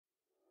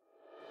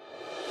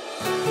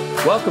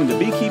Welcome to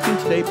Beekeeping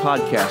Today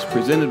podcast,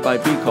 presented by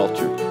Bee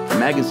Culture, a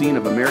magazine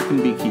of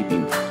American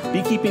beekeeping.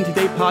 Beekeeping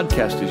Today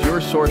podcast is your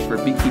source for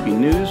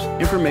beekeeping news,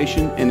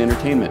 information, and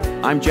entertainment.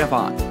 I'm Jeff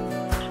Ott.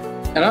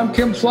 And I'm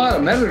Kim Flott,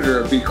 I'm editor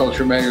of Bee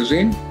Culture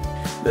magazine.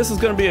 This is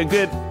going to be a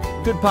good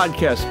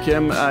podcast,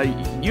 Kim.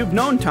 You've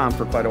known Tom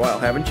for quite a while,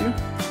 haven't you?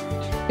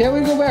 Yeah, we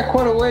go back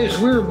quite a ways.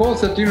 We were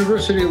both at the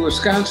University of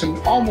Wisconsin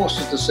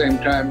almost at the same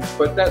time,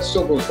 but that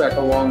still goes back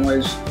a long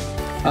ways.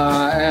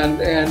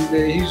 And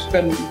he's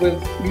been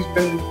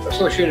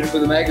associated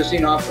with the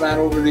magazine off and on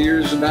over the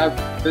years, and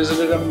I've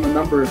visited him a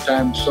number of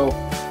times. So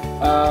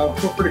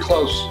we're pretty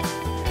close.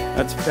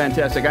 That's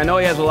fantastic. I know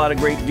he has a lot of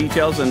great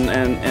details and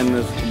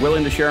is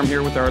willing to share them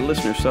here with our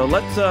listeners. So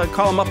let's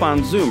call him up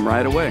on Zoom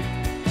right away.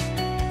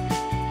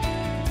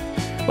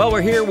 Well,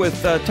 we're here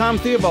with Tom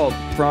Theobald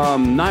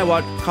from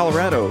Niwot,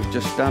 Colorado,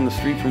 just down the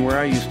street from where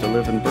I used to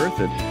live in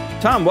Berthoud.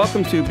 Tom,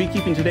 welcome to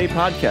Beekeeping Today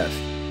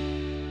podcast.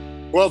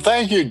 Well,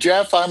 thank you,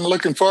 Jeff. I'm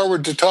looking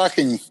forward to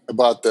talking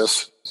about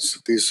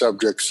these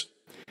subjects.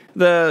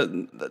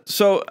 I'm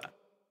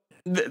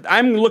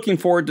looking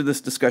forward to this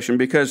discussion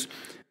because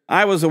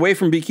I was away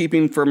from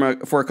beekeeping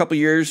for a couple of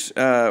years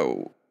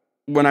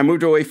when I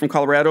moved away from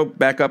Colorado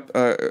back up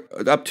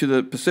to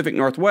the Pacific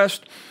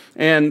Northwest,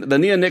 and the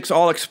neonics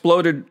all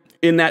exploded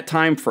in that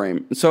time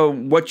frame. So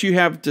what you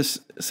have to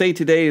say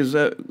today is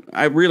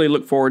I really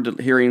look forward to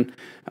hearing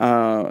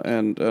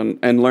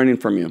and learning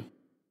from you.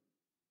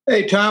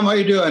 Hey, Tom, how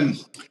you doing?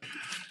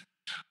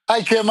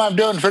 Hi, Kim. I'm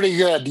doing pretty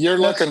good. You're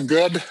looking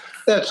good.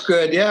 That's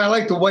good. Yeah, I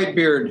like the white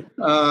beard.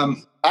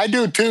 I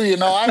do too. You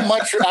know, I'm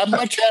much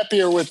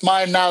happier with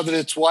mine now that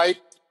it's white.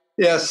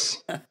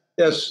 Yes,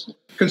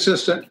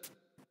 consistent.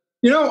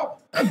 You know,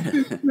 I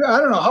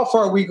don't know how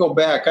far we go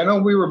back. I know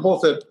we were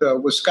both at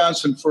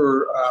Wisconsin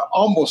for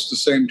almost the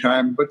same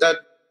time, but that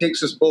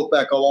takes us both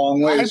back a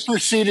long ways. I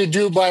preceded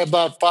you by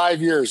about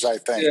 5 years, I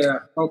think. Yeah.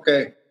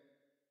 Okay.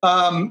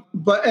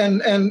 But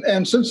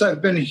since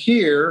I've been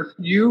here,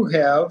 you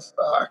have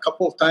a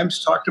couple of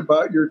times talked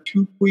about your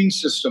two queen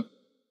system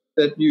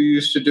that you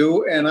used to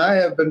do, and I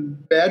have been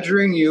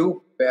badgering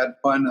you. Bad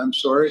pun. I'm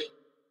sorry.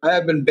 I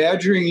have been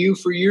badgering you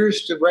for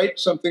years to write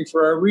something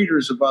for our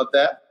readers about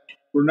that.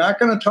 We're not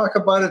going to talk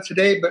about it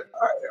today, but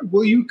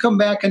will you come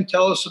back and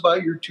tell us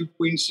about your two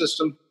queen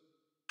system?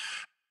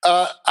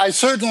 I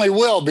certainly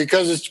will,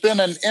 because it's been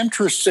an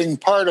interesting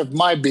part of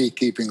my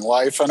beekeeping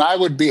life, and I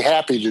would be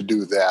happy to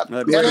do that.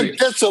 And it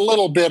fits a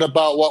little bit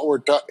about what we're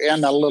going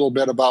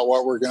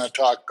to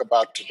talk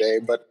about today.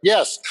 But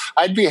yes,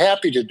 I'd be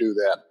happy to do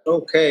that.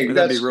 Okay,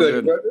 that's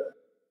good.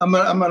 I'm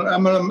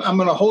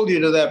gonna hold you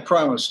to that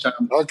promise,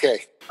 Tom.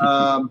 Okay.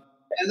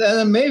 And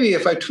then maybe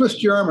if I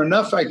twist your arm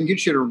enough, I can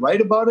get you to write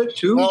about it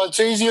too. Well, it's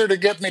easier to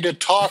get me to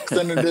talk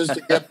than it is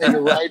to get me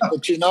to write,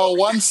 but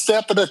one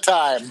step at a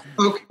time.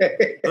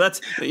 Okay. Well,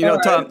 that's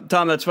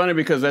Tom. That's funny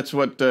because that's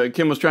what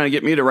Kim was trying to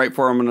get me to write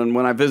for him, and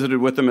when I visited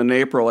with him in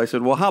April, I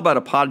said, "Well, how about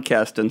a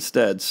podcast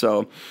instead?"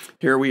 So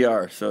here we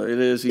are. So it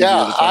is easier.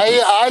 Yeah,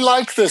 I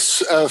like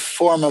this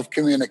form of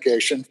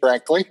communication.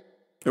 Frankly,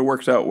 it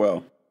works out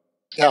well.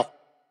 Yeah.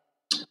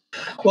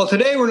 Well,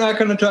 today we're not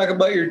going to talk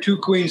about your two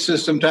queen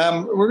system,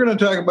 Tom. We're going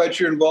to talk about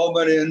your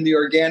involvement in the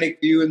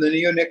organic view and the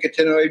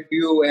neonicotinoid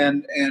view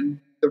and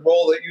the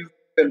role that you've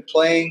been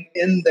playing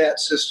in that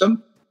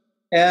system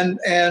and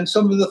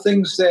some of the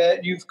things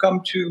that you've come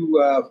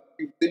to,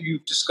 that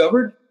you've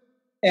discovered.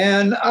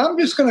 And we're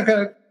just going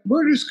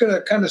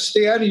to kind of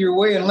stay out of your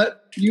way and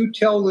let you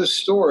tell this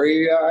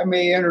story. I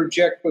may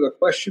interject with a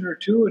question or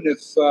two. And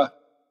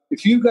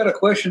if you've got a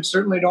question,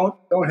 certainly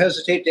don't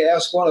hesitate to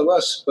ask one of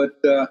us,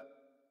 but,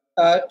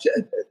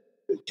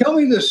 tell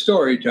me this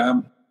story,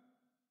 Tom.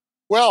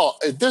 Well,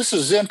 this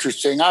is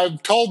interesting.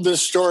 I've told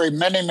this story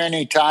many,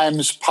 many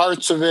times,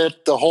 parts of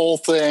it, the whole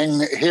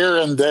thing, here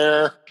and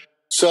there.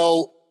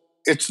 So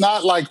it's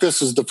not like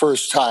this is the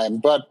first time.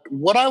 But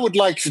what I would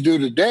like to do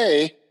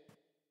today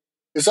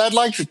is I'd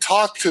like to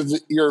talk to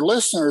your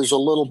listeners a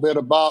little bit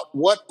about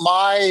what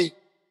my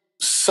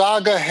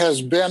saga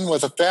has been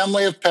with a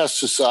family of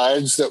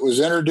pesticides that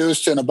was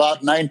introduced in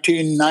about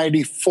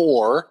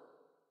 1994.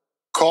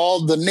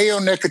 Called the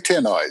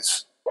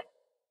neonicotinoids.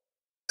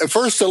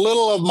 First, a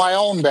little of my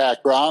own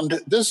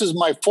background. This is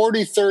my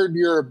 43rd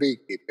year of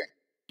beekeeping.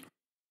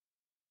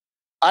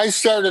 I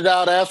started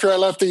out, after I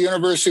left the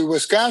University of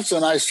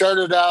Wisconsin, I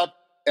started out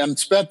and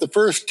spent the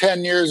first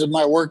 10 years of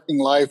my working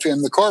life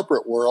in the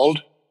corporate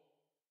world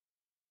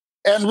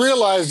and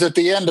realized at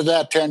the end of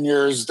that 10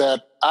 years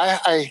that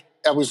I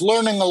was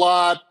learning a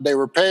lot. They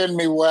were paying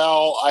me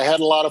well. I had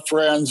a lot of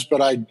friends,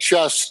 but I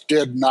just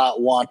did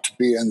not want to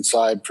be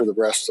inside for the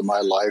rest of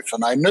my life.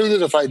 And I knew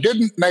that if I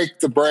didn't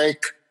make the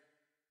break,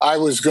 I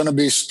was going to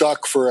be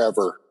stuck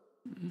forever.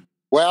 Mm-hmm.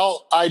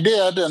 Well, I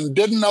did and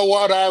didn't know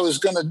what I was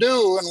going to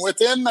do. And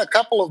within a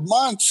couple of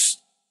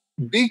months,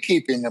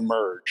 beekeeping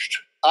emerged.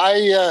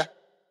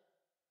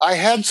 I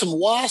had some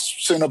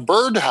wasps in a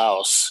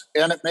birdhouse,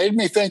 and it made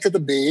me think of the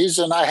bees,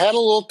 and I had a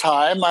little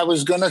time. I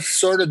was going to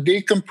sort of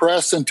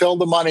decompress until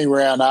the money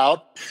ran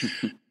out.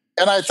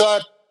 And I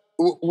thought,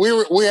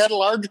 we had a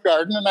large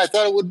garden, and I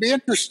thought it would be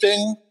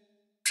interesting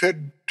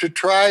to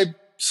try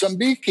some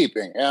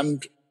beekeeping.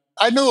 And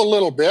I knew a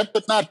little bit,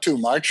 but not too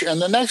much.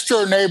 And the next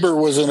door neighbor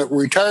was a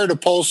retired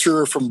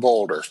upholsterer from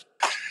Boulder.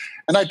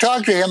 And I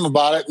talked to him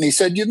about it, and he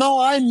said,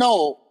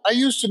 I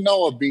used to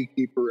know a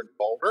beekeeper in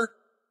Boulder.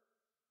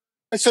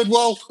 I said,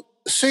 well,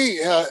 see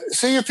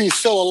if he's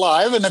still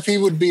alive and if he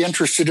would be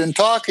interested in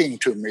talking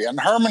to me. And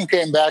Herman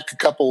came back a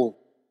couple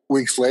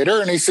weeks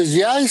later, and he says,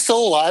 yeah, he's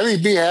still alive.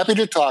 He'd be happy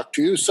to talk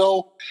to you.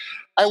 So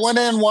I went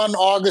in one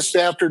August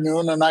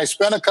afternoon, and I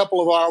spent a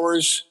couple of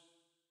hours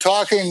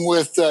talking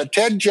with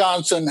Ted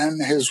Johnson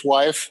and his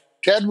wife.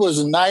 Ted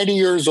was 90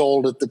 years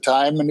old at the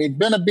time, and he'd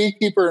been a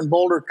beekeeper in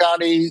Boulder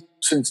County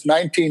since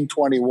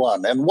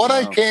 1921. And what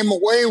I came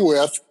away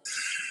with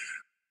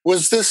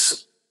was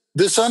this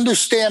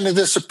understanding,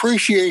 this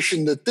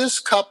appreciation that this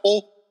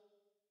couple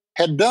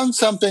had done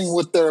something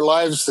with their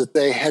lives that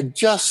they had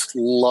just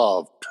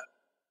loved.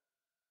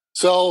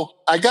 So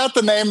I got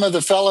the name of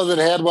the fellow that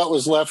had what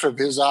was left of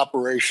his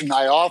operation.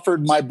 I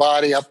offered my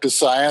body up to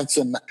science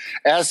and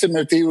asked him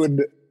if he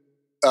would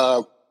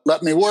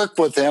let me work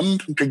with him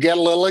to get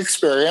a little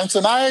experience.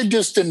 And I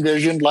just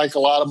envisioned, like a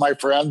lot of my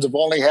friends, of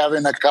only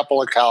having a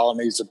couple of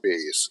colonies of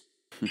bees.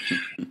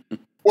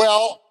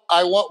 Well,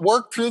 I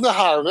worked through the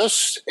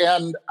harvest,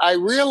 and I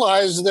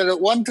realized that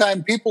at one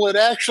time people had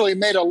actually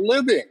made a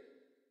living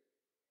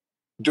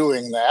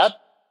doing that.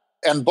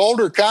 And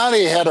Boulder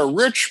County had a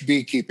rich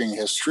beekeeping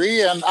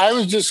history, and I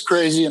was just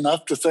crazy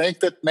enough to think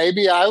that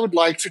maybe I would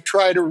like to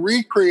try to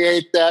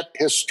recreate that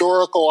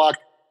historical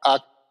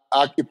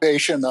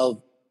occupation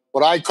of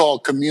what I call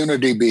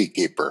community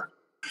beekeeper.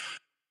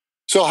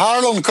 So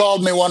Harlan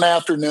called me one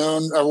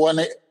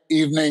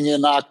evening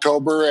in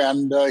October,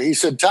 and he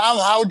said, Tom,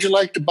 how would you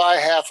like to buy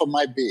half of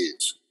my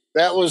bees?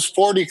 That was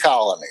 40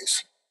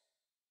 colonies.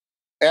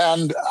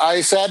 And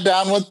I sat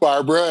down with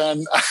Barbara,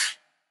 and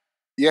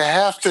you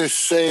have to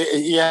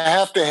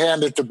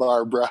hand it to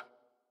Barbara.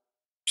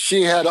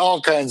 She had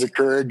all kinds of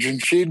courage,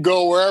 and she'd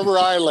go wherever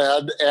I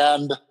led.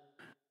 And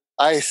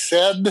I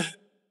said,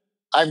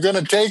 I'm going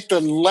to take the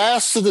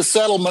last of the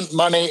settlement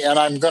money, and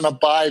I'm going to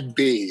buy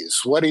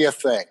bees. What do you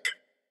think?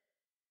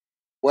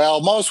 Well,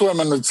 most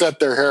women would set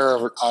their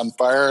hair on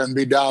fire and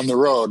be down the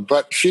road.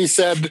 But she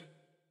said,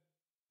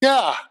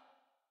 yeah,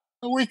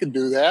 we can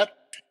do that.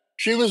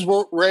 She was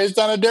raised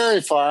on a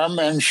dairy farm,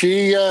 and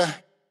she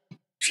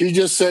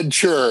just said,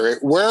 sure,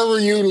 wherever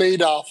you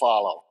lead, I'll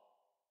follow.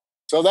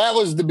 So that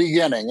was the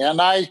beginning.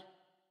 And I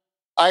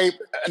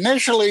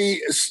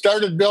initially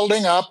started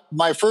building up.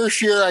 My first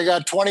year, I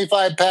got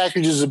 25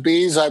 packages of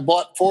bees. I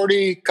bought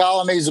 40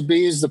 colonies of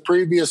bees the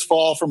previous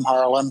fall from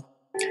Harlan.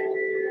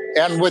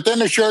 And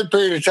within a short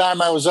period of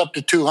time, I was up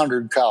to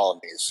 200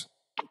 colonies.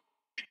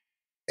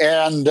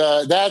 And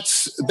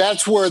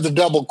that's where the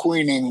double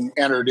queening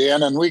entered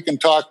in. And we can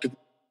talk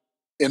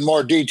in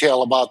more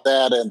detail about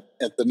that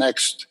at the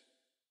next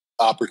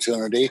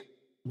opportunity.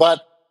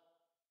 But,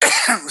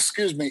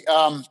 excuse me,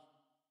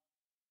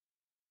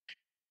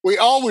 we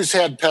always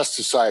had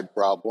pesticide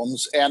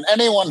problems. And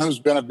anyone who's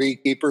been a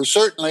beekeeper,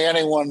 certainly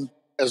anyone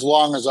as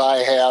long as I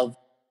have,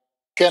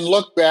 can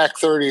look back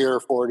 30 or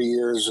 40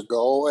 years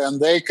ago, and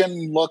they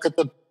can look at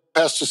the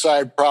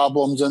pesticide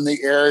problems and the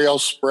aerial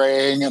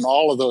spraying and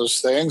all of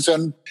those things.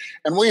 And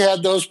we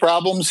had those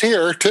problems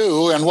here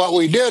too. And what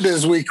we did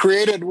is we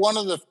created one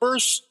of the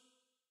first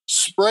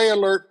spray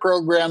alert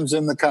programs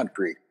in the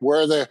country,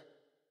 where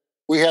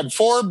we had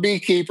 4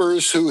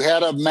 beekeepers who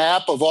had a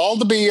map of all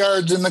the bee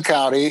yards in the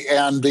county,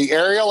 and the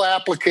aerial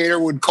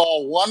applicator would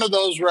call one of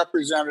those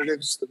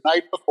representatives the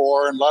night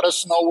before and let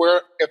us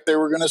know if they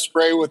were going to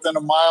spray within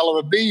a mile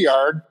of a bee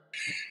yard.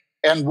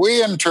 And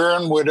we, in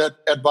turn, would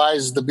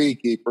advise the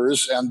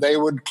beekeepers, and they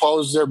would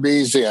close their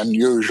bees in,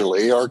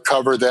 usually, or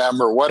cover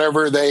them, or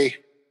whatever they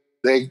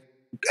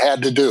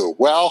had to do.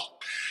 Well,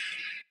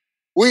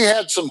 we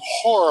had some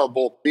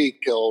horrible bee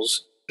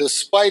kills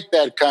despite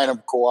that kind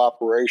of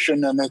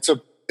cooperation. And it's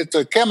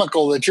a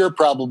chemical that you're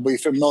probably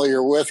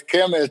familiar with,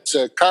 Kim. It's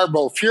a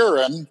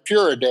carbofuran,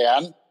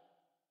 furidan,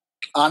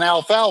 on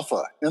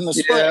alfalfa in the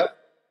spring.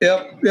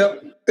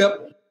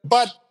 Yep.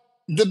 But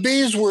the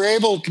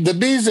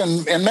bees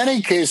in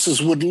many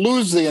cases would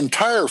lose the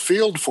entire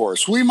field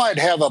force. We might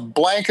have a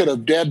blanket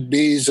of dead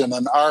bees in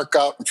an arc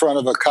out in front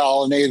of a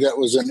colony that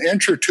was an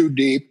inch or 2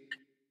 deep,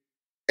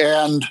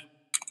 and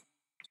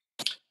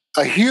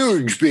a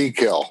huge bee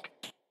kill.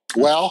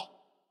 Well,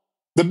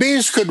 the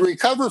bees could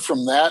recover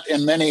from that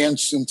in many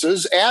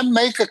instances and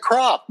make a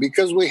crop,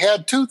 because we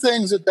had 2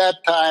 things at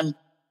that time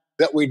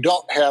that we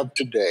don't have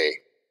today.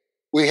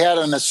 We had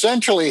an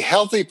essentially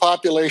healthy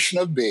population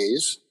of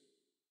bees.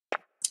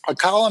 A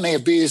colony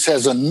of bees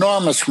has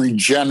enormous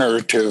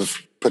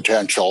regenerative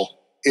potential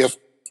if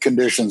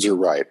conditions are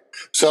right.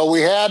 So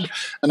we had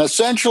an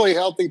essentially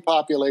healthy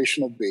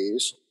population of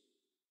bees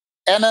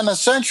and an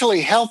essentially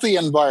healthy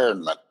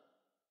environment.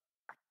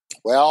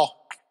 Well,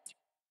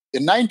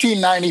 in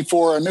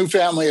 1994, a new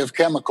family of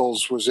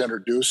chemicals was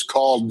introduced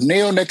called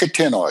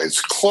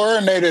neonicotinoids,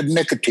 chlorinated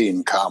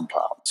nicotine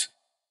compounds.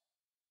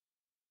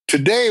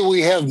 Today,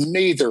 we have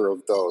neither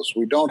of those.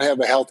 We don't have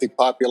a healthy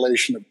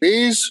population of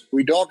bees.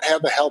 We don't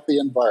have a healthy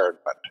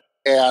environment.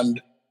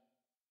 And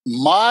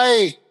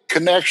my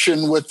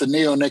connection with the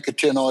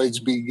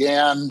neonicotinoids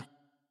began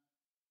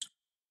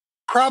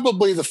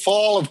probably the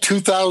fall of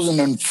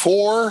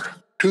 2004,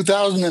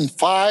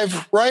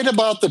 2005, right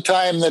about the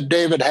time that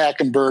David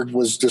Hackenberg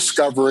was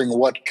discovering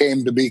what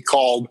came to be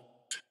called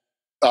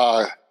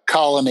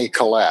colony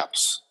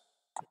collapse.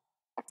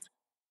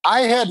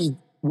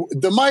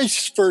 The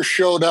mice first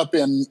showed up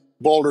in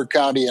Boulder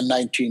County in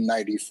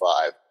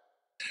 1995.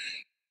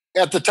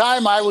 At the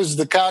time, I was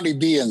the county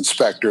bee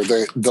inspector,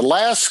 the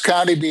last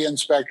county bee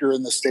inspector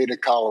in the state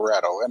of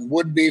Colorado, and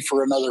would be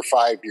for another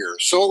 5 years.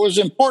 So it was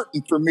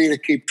important for me to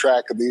keep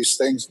track of these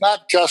things,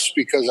 not just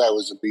because I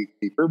was a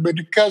beekeeper, but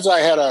because I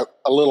had a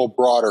little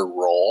broader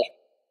role.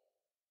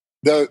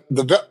 The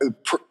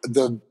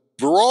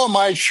varroa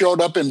mites showed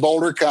up in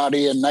Boulder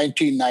County in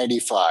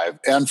 1995,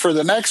 and for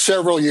the next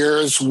several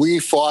years, we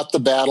fought the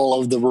battle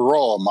of the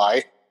varroa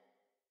mite,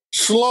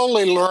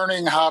 slowly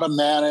learning how to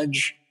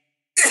manage.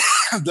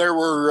 There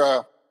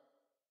were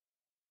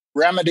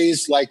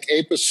remedies like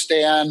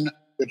Apistan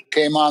that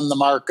came on the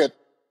market.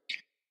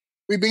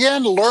 We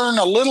began to learn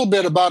a little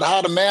bit about how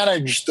to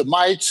manage the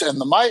mites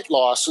and the mite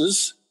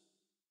losses,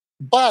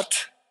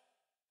 but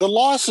the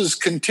losses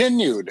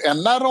continued.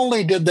 And not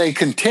only did they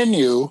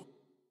continue,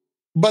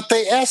 but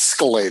they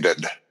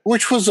escalated,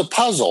 which was a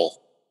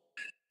puzzle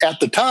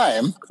at the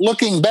time.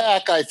 Looking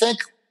back, I think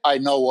I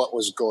know what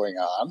was going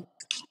on.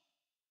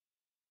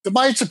 The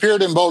mites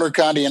appeared in Boulder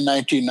County in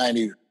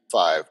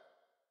 1995.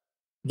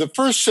 The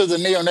first of the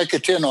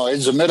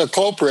neonicotinoids,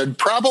 imidacloprid,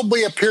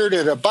 probably appeared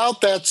at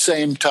about that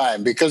same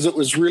time because it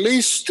was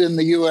released in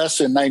the U.S.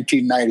 in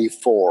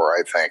 1994,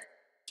 I think.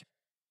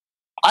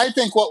 I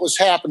think what was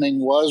happening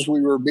was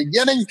we were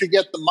beginning to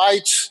get the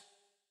mites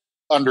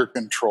under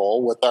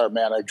control with our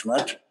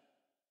management,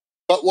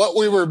 but what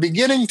we were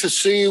beginning to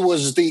see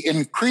was the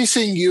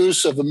increasing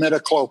use of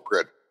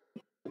imidacloprid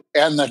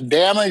and the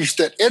damage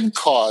that it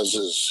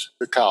causes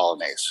to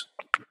colonies.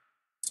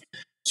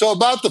 So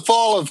about the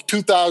fall of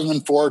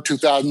 2004,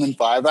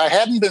 2005, I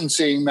hadn't been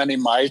seeing many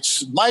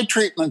mites. My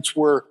treatments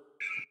were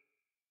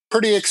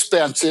pretty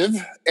expensive,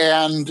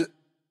 and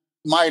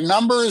my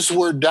numbers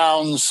were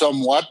down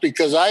somewhat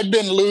because I'd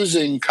been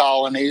losing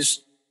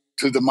colonies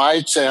to the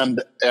mites and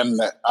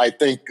I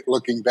think,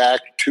 looking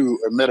back, to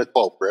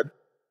imidacloprid.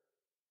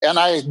 And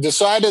I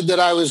decided that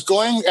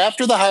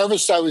after the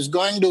harvest, I was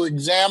going to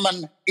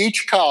examine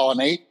each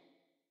colony,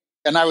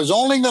 and I was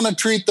only going to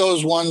treat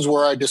those ones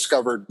where I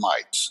discovered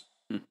mites.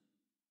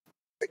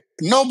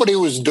 Nobody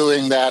was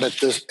doing that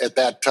at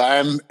that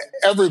time.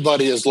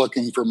 Everybody is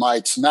looking for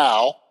mites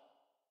now,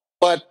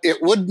 but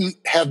it wouldn't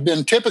have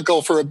been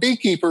typical for a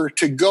beekeeper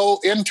to go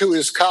into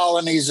his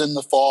colonies in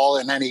the fall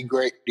in any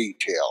great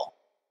detail.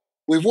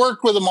 We've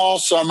worked with them all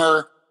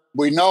summer.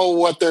 We know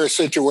what their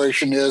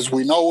situation is.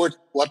 We know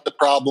what the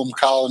problem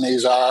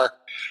colonies are.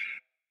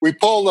 We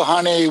pull the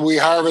honey, we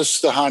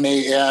harvest the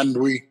honey, and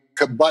we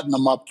button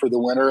them up for the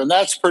winter, and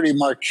that's pretty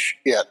much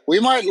it. We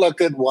might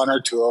look at one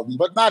or two of them,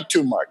 but not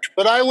too much.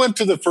 But I went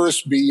to the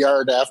first bee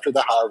yard after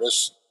the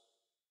harvest,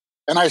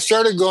 and I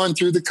started going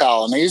through the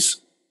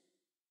colonies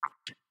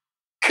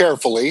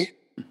carefully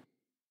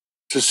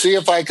to see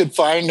if I could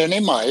find any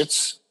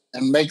mites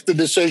and make the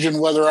decision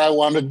whether I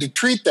wanted to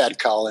treat that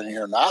colony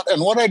or not.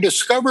 And what I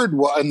discovered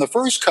in the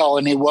first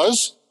colony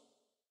was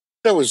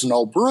there was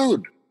no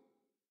brood.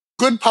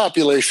 Good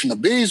population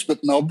of bees,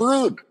 but no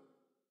brood.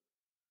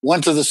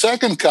 Went to the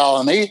second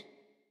colony,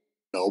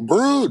 no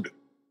brood.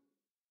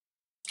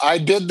 I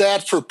did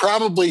that for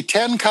probably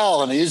 10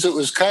 colonies. It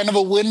was kind of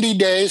a windy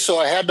day, so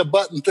I had to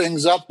button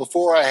things up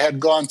before I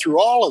had gone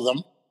through all of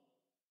them.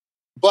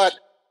 But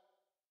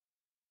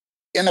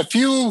in a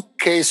few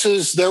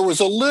cases, there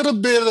was a little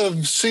bit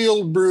of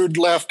sealed brood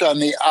left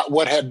on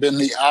what had been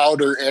the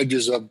outer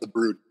edges of the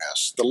brood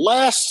nest, the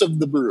last of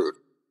the brood.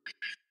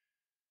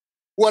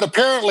 What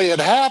apparently had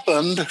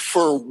happened,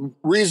 for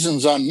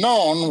reasons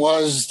unknown,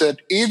 was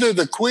that either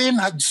the queen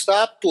had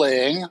stopped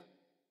laying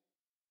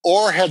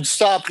or had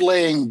stopped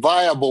laying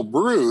viable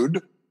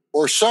brood,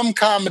 or some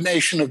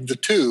combination of the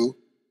two,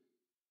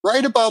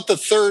 right about the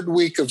third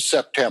week of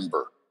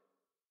September.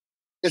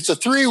 It's a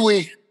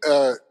 3-week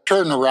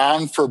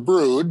turnaround for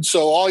brood,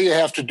 so all you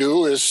have to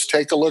do is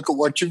take a look at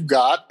what you've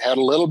got, had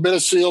a little bit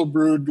of sealed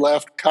brood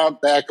left,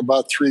 count back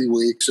about 3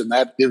 weeks, and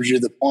that gives you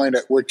the point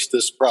at which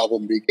this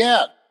problem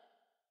began.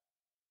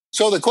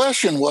 So the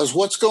question was,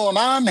 what's going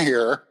on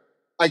here?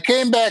 I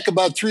came back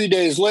about 3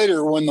 days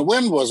later when the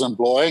wind wasn't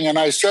blowing, and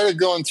I started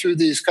going through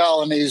these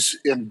colonies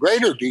in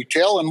greater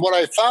detail, and what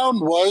I found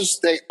was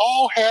they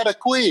all had a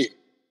queen,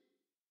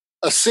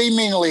 a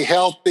seemingly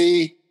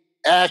healthy,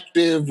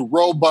 active,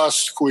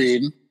 robust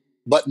queen,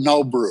 but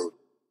no brood.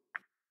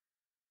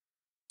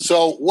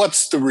 So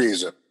what's the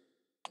reason?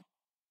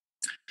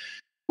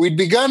 We'd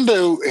begun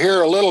to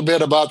hear a little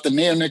bit about the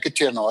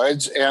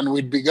neonicotinoids, and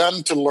we'd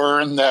begun to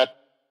learn that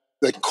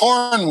that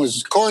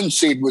corn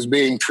seed was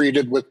being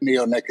treated with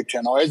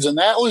neonicotinoids, and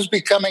that was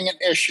becoming an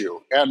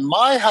issue. And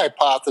my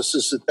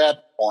hypothesis at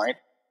that point,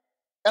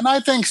 and I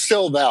think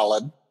still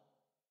valid,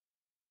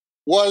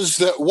 was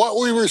that what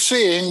we were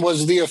seeing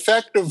was the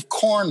effect of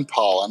corn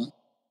pollen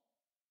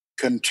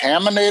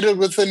contaminated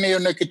with the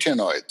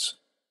neonicotinoids.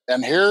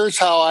 And here's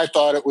how I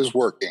thought it was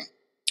working.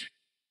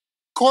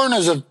 Corn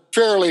is a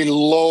fairly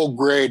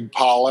low-grade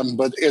pollen,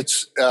 but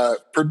it's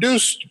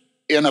produced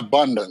in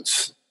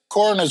abundance.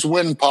 Corn is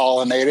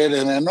wind-pollinated,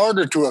 and in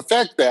order to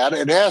affect that,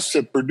 it has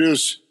to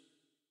produce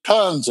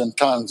tons and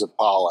tons of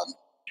pollen.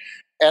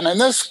 And in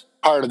this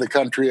part of the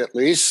country, at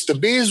least, the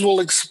bees will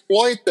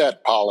exploit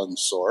that pollen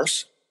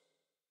source,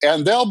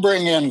 and they'll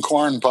bring in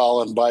corn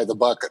pollen by the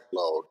bucket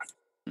load,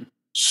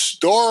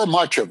 store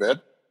much of it,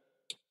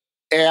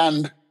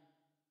 and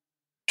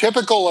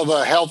typical of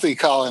a healthy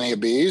colony of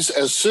bees,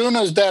 as soon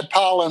as that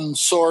pollen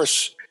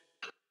source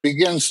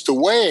begins to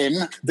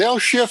wane, they'll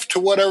shift to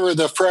whatever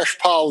the fresh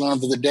pollen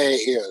of the day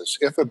is.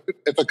 If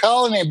a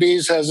colony of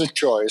bees has a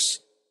choice,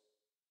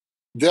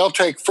 they'll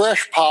take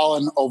fresh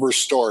pollen over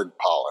stored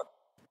pollen.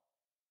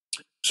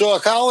 So a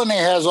colony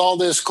has all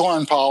this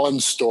corn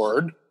pollen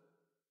stored,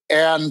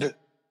 and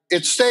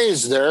it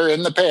stays there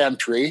in the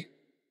pantry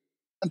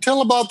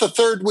until about the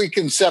third week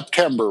in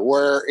September,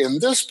 where in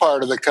this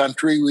part of the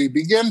country, we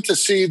begin to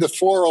see the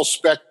floral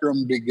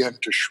spectrum begin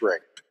to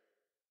shrink.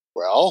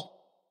 Well,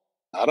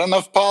 not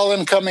enough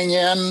pollen coming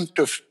in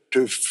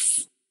to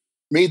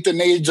meet the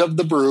needs of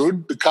the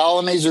brood. The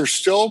colonies are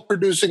still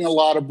producing a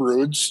lot of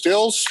brood,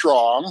 still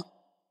strong.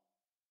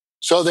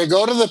 So they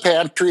go to the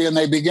pantry and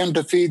they begin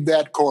to feed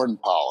that corn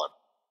pollen.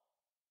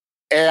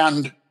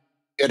 And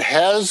it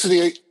has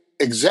the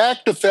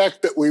exact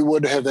effect that we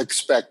would have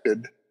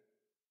expected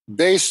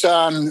based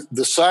on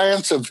the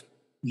science of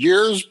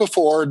years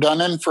before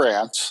done in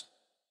France,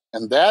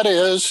 and that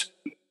is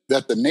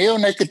that the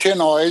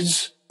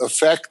neonicotinoids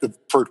affect the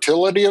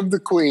fertility of the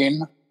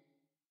queen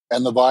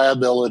and the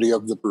viability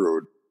of the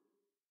brood.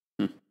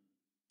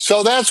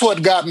 So that's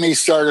what got me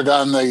started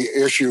on the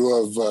issue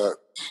of the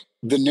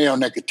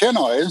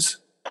neonicotinoids.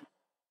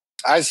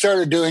 I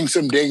started doing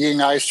some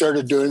digging. I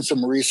started doing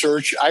some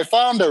research. I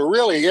found a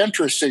really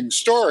interesting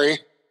story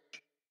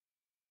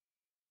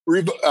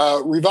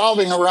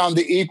revolving around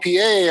the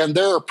EPA and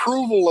their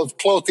approval of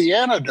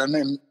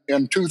clothianidin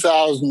in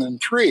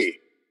 2003.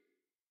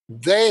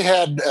 They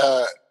had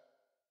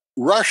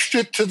rushed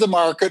it to the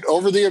market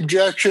over the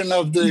objection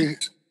of the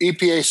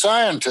EPA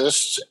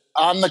scientists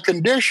on the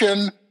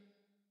condition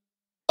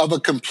of a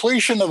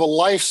completion of a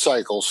life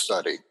cycle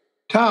study.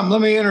 Tom, let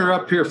me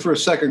interrupt here for a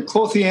second.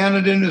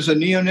 Clothianidin is a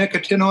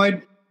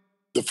neonicotinoid?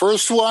 The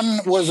first one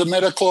was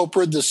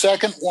imidacloprid. The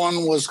second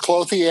one was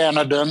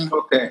clothianidin.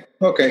 Okay.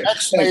 The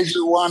next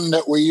major one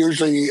that we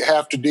usually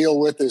have to deal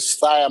with is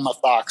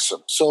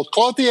thiamethoxam. So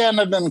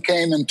clothianidin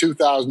came in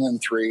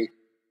 2003.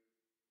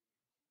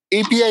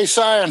 EPA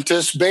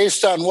scientists,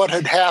 based on what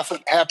had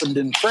happened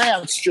in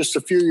France just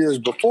a few years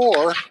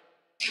before,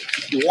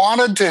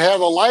 wanted to have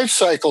a life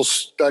cycle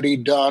study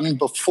done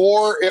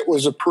before it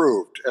was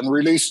approved and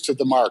released to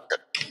the market.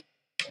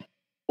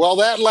 Well,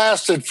 that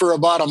lasted for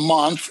about a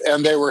month,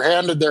 and they were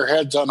handed their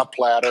heads on a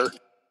platter,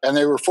 and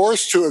they were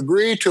forced to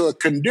agree to a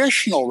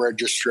conditional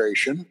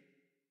registration,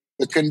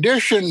 the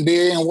condition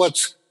being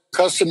what's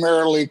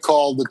customarily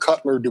called the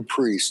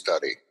Cutler-Dupree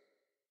study.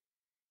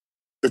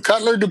 The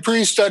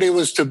Cutler-Dupree study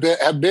was to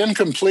have been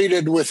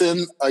completed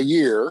within a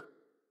year.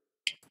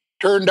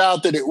 Turned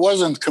out that it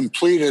wasn't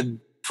completed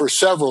for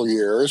several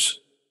years.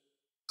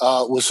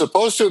 Was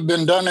supposed to have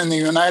been done in the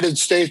United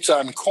States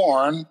on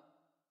corn,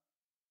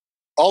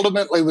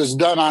 ultimately was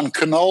done on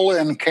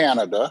canola in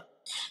Canada.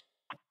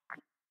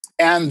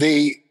 And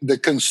the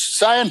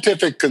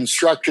scientific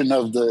construction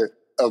of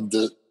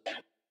the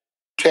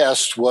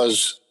test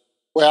was,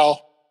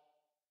 well,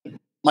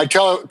 my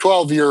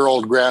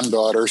 12-year-old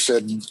granddaughter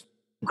said,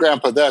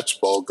 "Grandpa, that's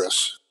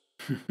bogus."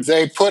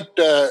 They put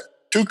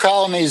 2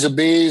 colonies of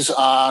bees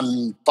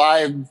on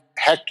 5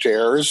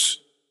 hectares,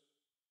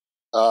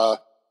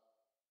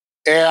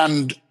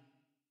 and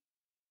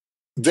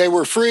they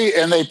were free,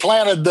 and they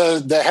planted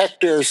the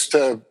hectares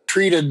to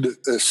treated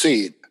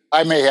seed.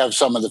 I may have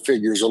some of the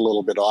figures a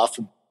little bit off.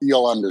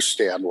 You'll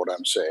understand what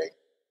I'm saying.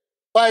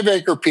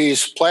 5-acre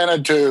piece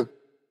planted to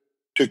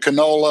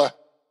canola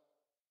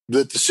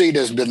that the seed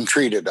has been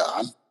treated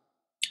on.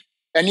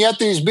 And yet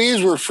these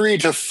bees were free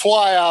to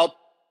fly out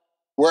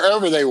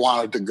wherever they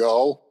wanted to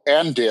go,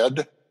 and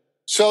did,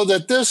 so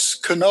that this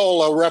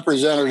canola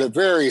represented a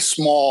very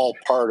small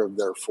part of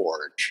their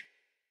forage.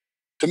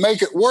 To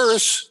make it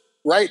worse,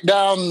 right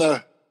down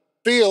the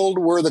field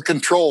were the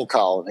control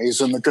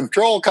colonies, and the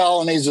control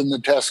colonies and the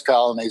test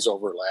colonies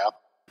overlap.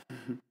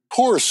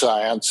 Poor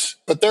science,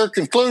 but their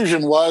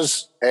conclusion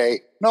was,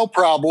 hey, no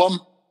problem.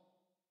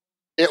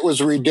 It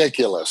was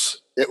ridiculous.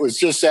 It was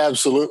just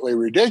absolutely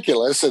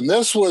ridiculous, and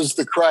this was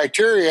the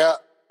criteria,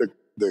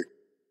 the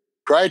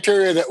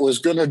criteria that was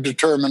going to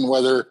determine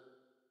whether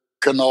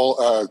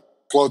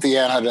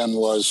clothianidin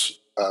was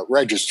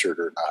registered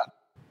or not.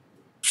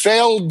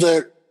 Failed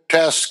the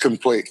test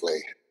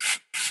completely,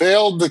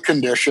 failed the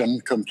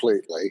condition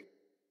completely.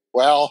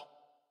 Well,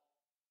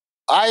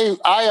 I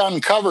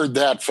uncovered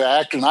that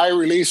fact, and I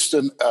released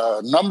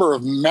a number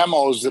of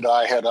memos that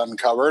I had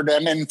uncovered.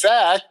 And in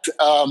fact,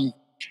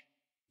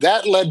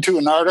 that led to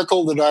an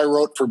article that I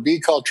wrote for Bee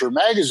Culture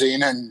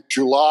magazine in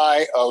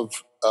July of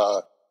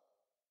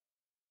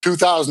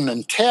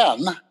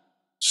 2010,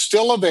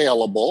 still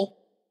available,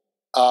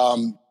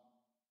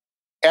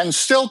 and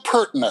still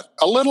pertinent.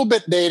 A little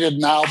bit dated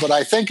now, but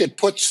I think it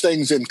puts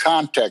things in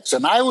context.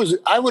 And I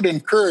would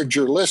encourage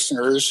your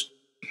listeners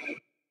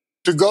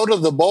to go to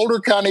the Boulder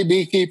County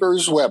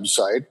Beekeepers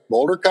website,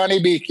 Boulder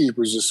County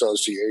Beekeepers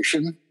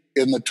Association.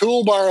 In the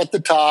toolbar at the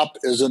top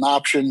is an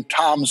option,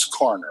 Tom's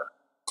Corner.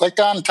 Click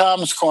on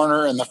Tom's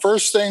Corner, and the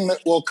first thing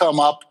that will come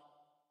up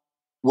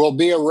will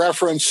be a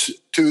reference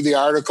to the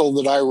article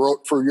that I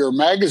wrote for your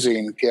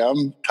magazine,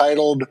 Kim,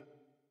 titled,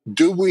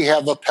 "Do We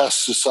Have a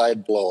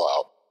Pesticide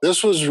Blowout?"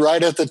 This was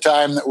right at the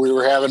time that we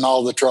were having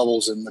all the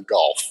troubles in the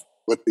Gulf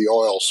with the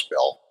oil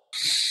spill.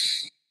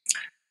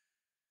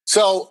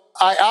 So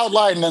I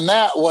outlined in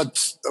that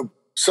what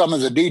some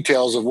of the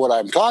details of what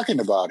I'm talking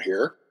about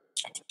here.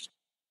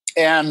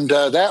 And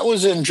that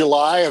was in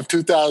July of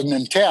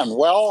 2010.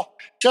 Well,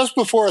 just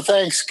before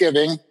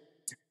Thanksgiving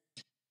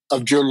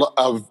of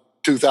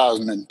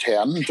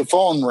 2010, the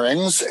phone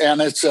rings,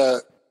 and it's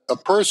a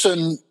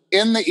person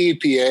in the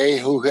EPA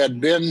who had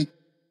been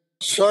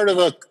sort of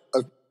a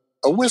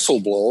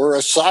whistleblower,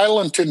 a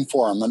silent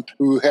informant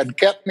who had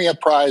kept me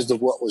apprised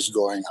of what was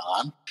going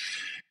on.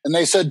 And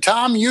they said,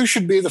 "Tom, you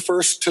should be the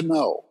first to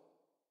know.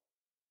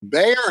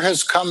 Bayer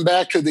has come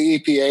back to the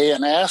EPA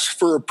and asked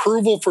for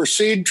approval for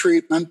seed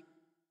treatment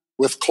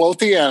with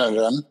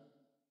clothianidin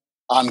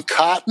on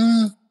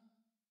cotton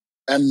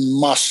and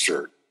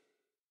mustard."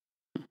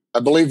 I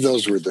believe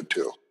those were the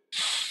two.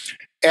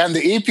 And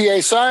the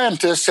EPA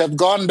scientists have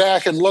gone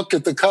back and looked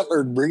at the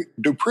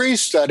Cutler-Dupree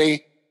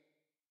study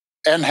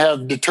and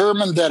have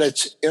determined that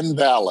it's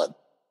invalid.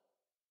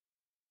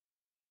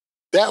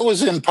 That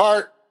was in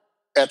part,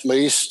 at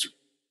least,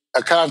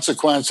 a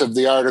consequence of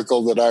the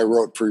article that I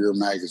wrote for your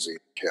magazine,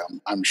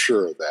 Kim. I'm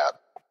sure of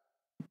that.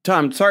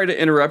 Tom, sorry to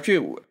interrupt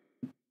you.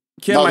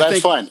 Kim, no, I that's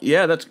think, fine.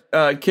 Yeah, that's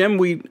Kim.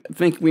 We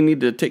think we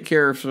need to take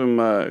care of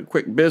some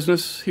quick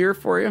business here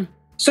for you.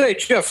 Say,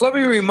 Jeff, let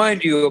me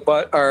remind you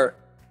about our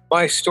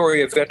My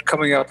Story event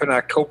coming up in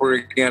October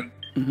again.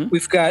 Mm-hmm.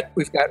 We've got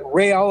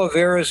Ray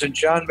Oliveras and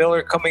John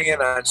Miller coming in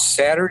on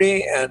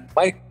Saturday, and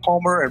Mike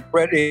Palmer and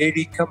Brett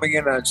Adey coming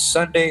in on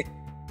Sunday.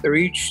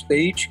 They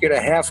each get a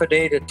half a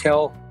day to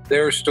tell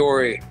their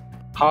story,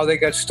 how they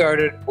got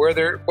started,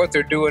 what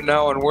they're doing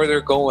now, and where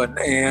they're going.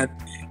 And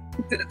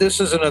this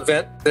is an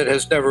event that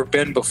has never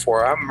been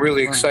before. I'm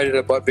really excited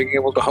about being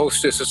able to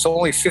host this. It's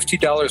only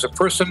 $50 a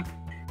person.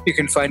 You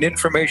can find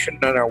information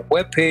on our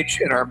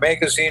webpage and our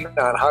magazine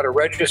on how to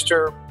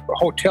register,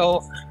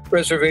 hotel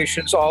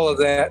reservations, all of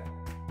that.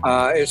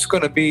 It's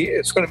going to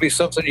be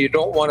something you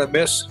don't want to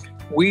miss.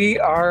 We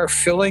are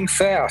filling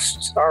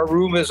fast. Our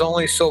room is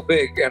only so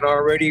big, and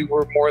already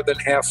we're more than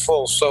half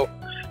full. So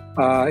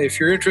if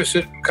you're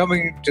interested in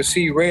coming to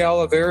see Ray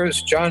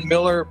Oliveras, John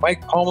Miller,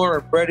 Mike Palmer,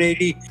 and Brett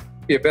Adey,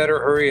 you better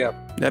hurry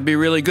up. That'd be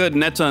really good.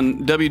 And that's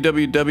on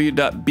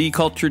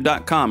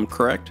www.beeculture.com,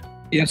 correct?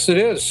 Yes, it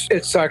is.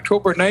 It's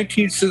October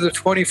 19th to the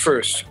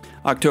 21st.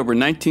 October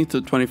 19th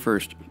to the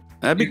 21st.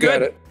 That'd be You good.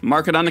 got it.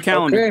 Mark it on the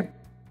calendar. Okay.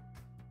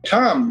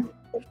 Tom,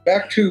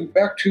 back to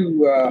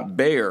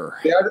Bayer.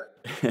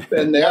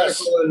 and the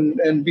article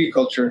and bee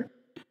culture.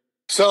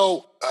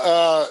 So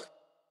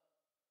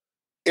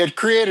it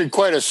created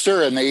quite a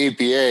stir in the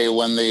EPA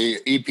when the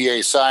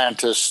EPA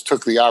scientists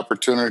took the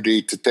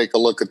opportunity to take a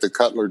look at the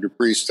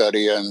Cutler-Dupree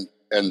study and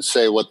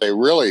say what they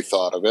really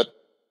thought of it.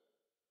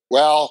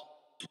 Well,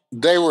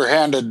 they were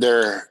handed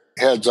their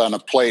heads on a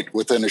plate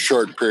within a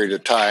short period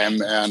of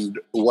time, and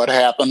what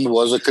happened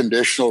was a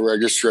conditional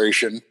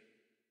registration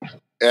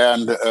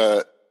and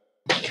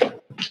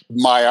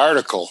my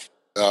article.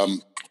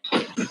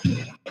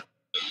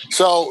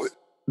 So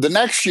the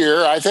next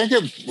year, I think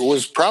it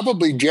was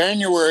probably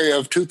January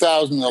of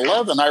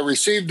 2011, I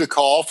received a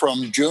call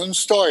from June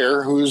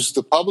Stoyer, who's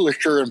the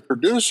publisher and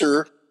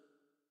producer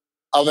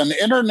of an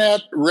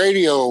internet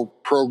radio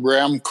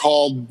program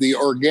called The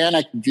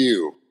Organic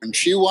View. And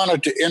she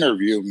wanted to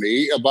interview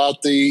me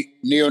about the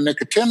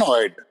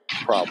neonicotinoid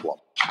problem.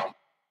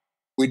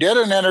 We did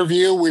an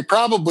interview. We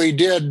probably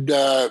did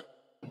 2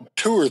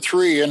 or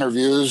 3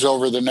 interviews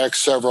over the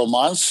next several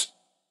months.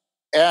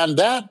 And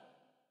that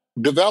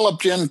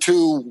developed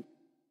into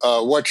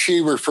what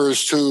she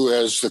refers to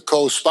as the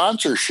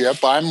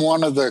co-sponsorship. I'm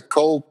one of the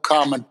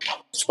co-common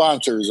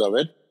sponsors of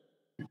it.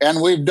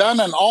 And we've done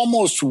an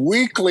almost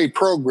weekly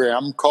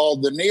program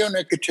called the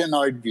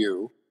Neonicotinoid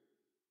View.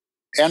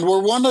 And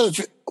we're one of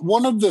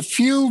the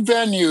few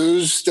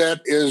venues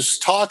that is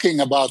talking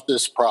about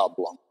this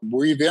problem.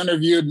 We've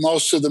interviewed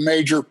most of the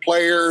major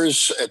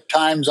players. At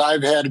times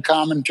I've had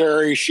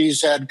commentary,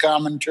 she's had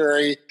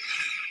commentary.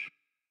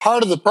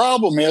 part of the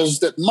problem is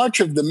that much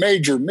of the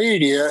major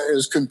media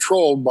is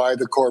controlled by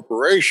the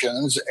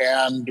corporations,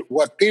 and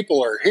what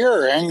people are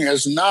hearing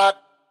is not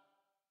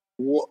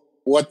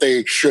what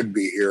they should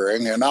be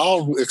hearing. And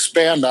I'll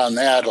expand on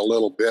that a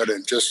little bit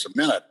in just a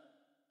minute.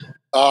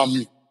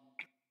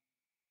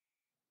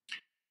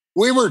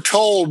 We were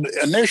told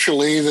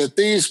initially that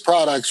these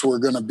products were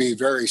going to be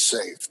very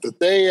safe, that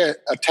they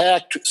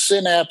attacked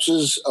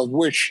synapses of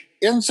which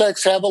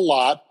insects have a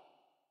lot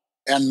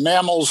and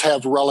mammals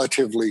have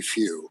relatively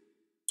few.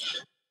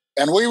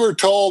 And we were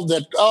told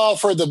that,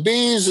 for the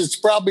bees, it's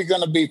probably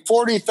going to be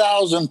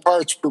 40,000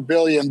 parts per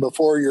billion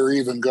before you're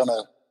even going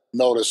to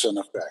notice an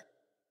effect.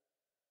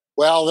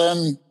 Well,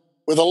 then,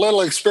 with a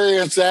little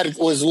experience, that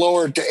was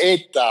lowered to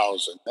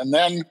 8,000, and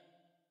then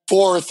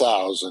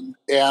 4,000.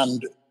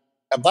 And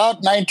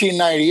about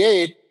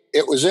 1998,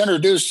 it was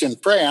introduced in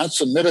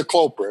France,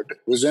 imidacloprid,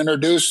 was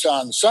introduced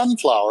on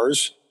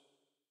sunflowers.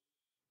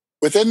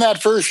 Within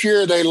that first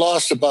year, they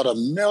lost about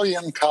 1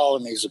 million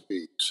colonies of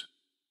bees.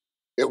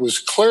 It was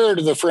clear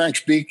to the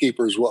French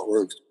beekeepers what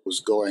was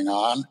going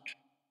on,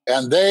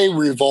 and they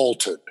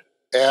revolted.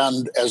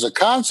 And as a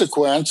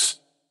consequence,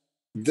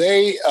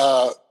 they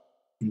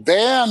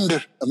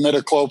banned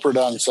imidacloprid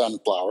on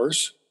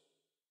sunflowers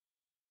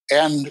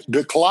and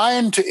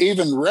declined to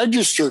even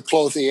register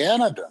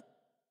clothianidin.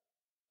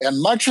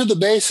 And much of the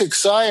basic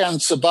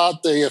science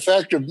about the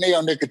effect of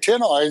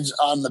neonicotinoids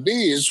on the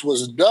bees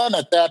was done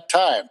at that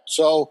time.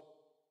 So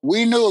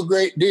we knew a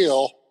great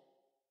deal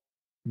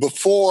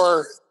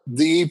before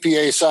the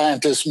EPA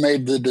scientists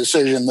made the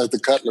decision that the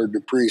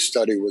Cutler-Dupree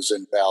study was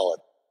invalid.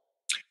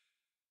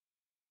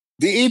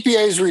 The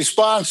EPA's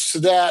response to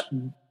that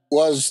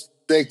was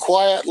they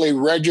quietly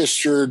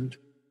registered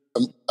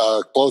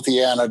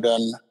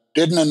clothianidin,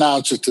 didn't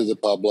announce it to the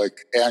public,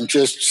 and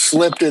just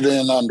slipped it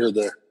in under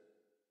the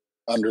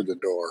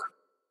door.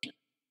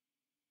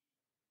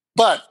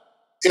 But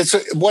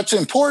what's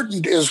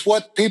important is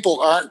what people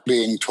aren't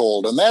being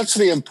told, and that's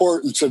the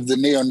importance of the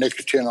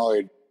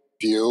neonicotinoid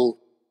view.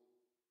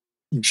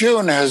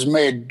 June has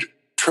made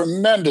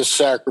tremendous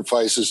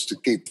sacrifices to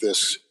keep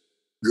this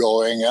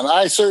going, and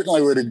I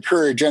certainly would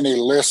encourage any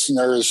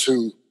listeners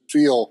who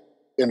feel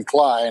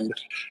inclined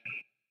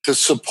to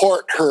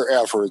support her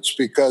efforts,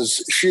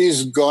 because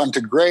she's gone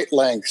to great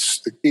lengths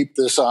to keep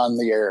this on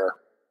the air.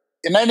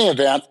 In any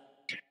event,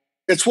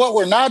 it's what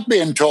we're not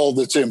being told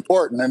that's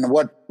important, and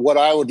what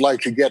I would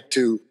like to get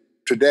to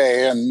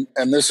today, and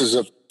this is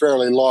a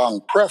fairly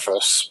long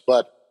preface,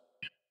 but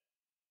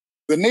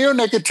the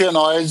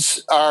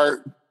neonicotinoids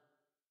are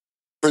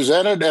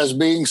presented as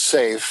being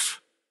safe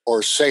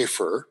or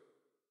safer,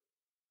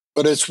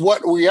 but it's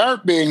what we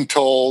aren't being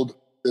told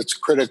that's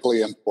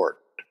critically important.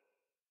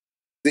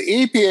 The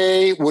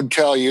EPA would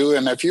tell you,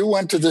 and if you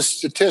went to the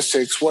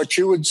statistics, what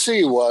you would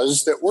see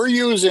was that we're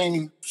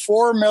using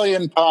 4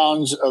 million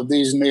pounds of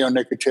these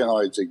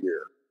neonicotinoids a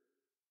year.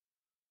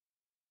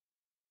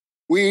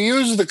 We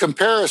use the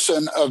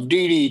comparison of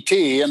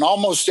DDT, and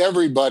almost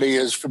everybody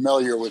is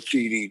familiar with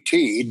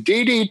DDT.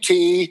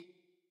 DDT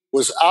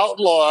was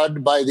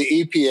outlawed by the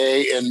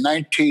EPA in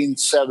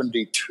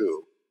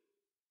 1972.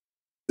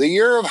 The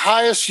year of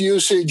highest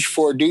usage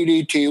for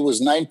DDT was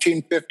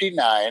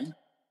 1959.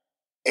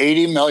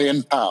 80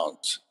 million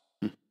pounds.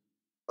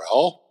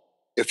 Well,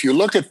 if you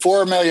look at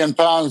 4 million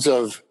pounds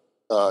of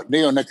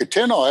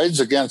neonicotinoids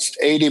against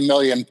 80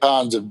 million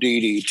pounds of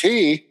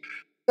DDT,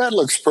 that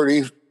looks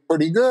pretty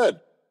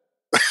good.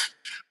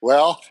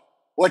 Well,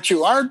 what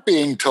you aren't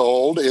being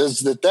told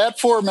is that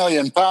 4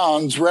 million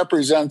pounds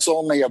represents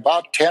only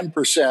about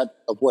 10%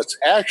 of what's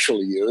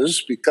actually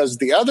used, because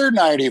the other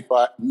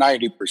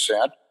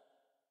 90%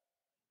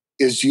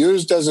 is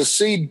used as a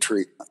seed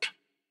treatment.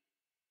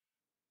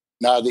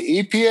 Now, the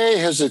EPA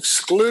has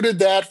excluded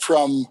that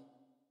from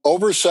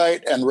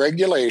oversight and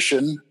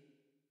regulation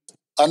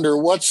under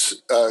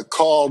what's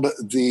called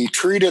the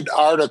treated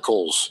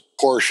articles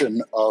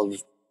portion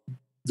of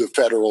the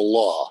federal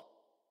law.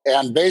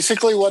 And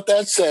basically what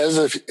that says,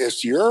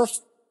 if you're a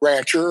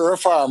rancher or a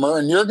farmer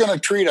and you're going to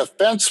treat a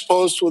fence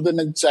post with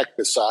an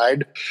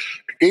insecticide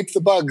to keep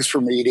the bugs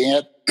from eating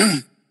it,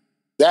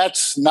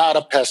 that's not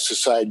a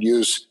pesticide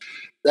use.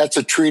 That's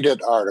a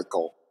treated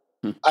article.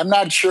 I'm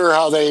not sure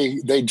how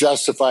they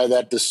justify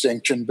that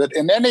distinction, but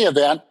in any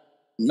event,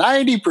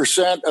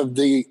 90% of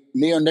the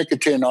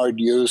neonicotinoid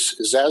use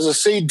is as a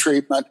seed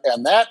treatment,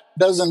 and that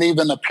doesn't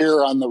even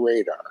appear on the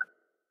radar.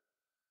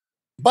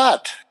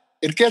 But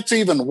it gets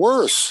even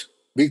worse,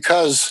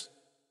 because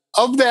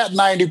of that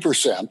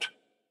 90%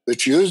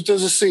 that's used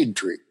as a seed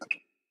treatment,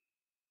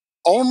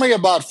 only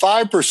about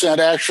 5%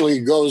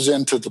 actually goes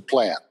into the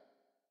plant.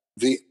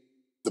 The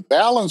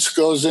balance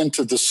goes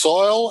into the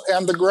soil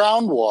and the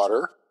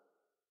groundwater.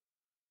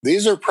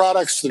 These are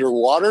products that are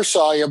water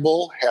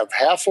soluble, have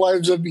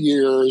half-lives of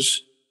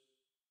years,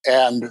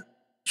 and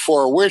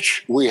for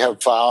which we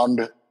have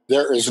found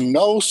there is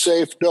no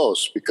safe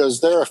dose, because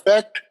their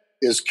effect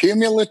is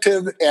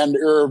cumulative and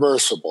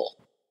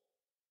irreversible.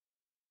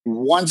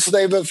 Once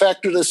they've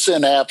affected a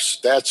synapse,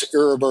 that's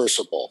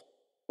irreversible,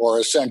 or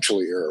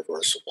essentially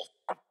irreversible.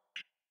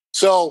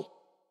 So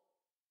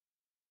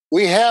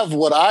we have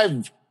what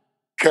I've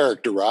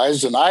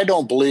characterized, and I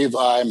don't believe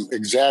I'm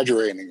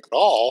exaggerating at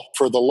all.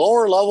 For the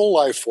lower level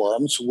life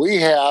forms, we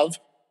have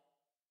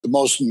the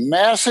most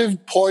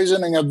massive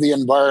poisoning of the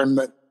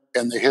environment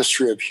in the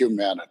history of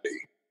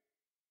humanity.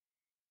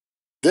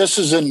 This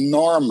is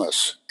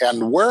enormous.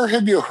 And where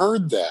have you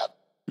heard that?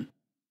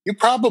 You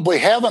probably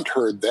haven't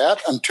heard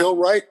that until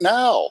right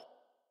now.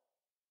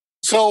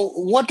 So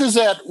what does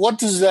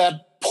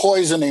that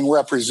poisoning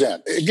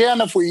represent?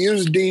 Again, if we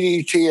use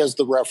DDT as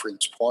the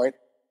reference point,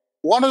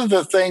 one of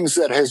the things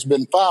that has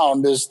been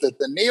found is that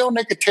the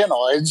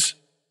neonicotinoids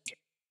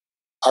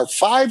are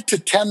 5 to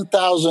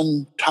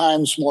 10,000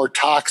 times more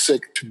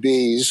toxic to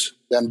bees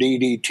than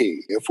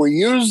DDT. If we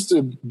use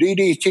the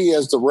DDT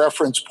as the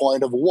reference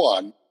point of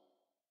 1,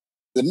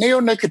 the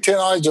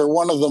neonicotinoids are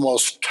one of the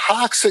most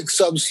toxic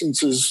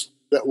substances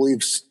that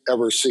we've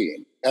ever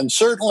seen. And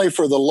certainly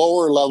for the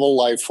lower level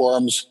life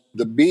forms,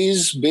 the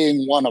bees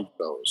being one of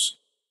those.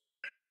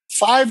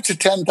 5 to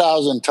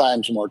 10,000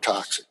 times more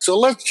toxic. So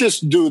let's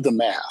just do the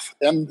math.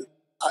 And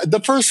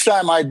the first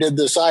time I did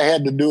this, I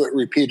had to do it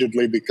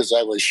repeatedly because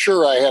I was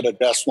sure I had a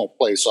decimal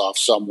place off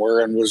somewhere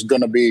and was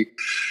going to be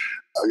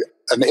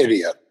an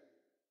idiot.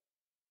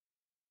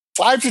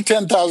 5 to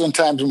 10,000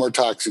 times more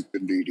toxic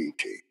than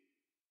DDT.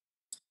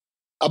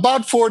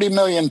 About 40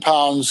 million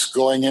pounds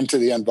going into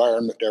the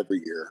environment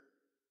every year.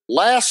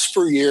 Lasts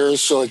for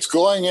years, so it's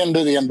going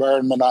into the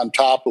environment on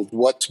top of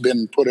what's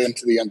been put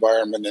into the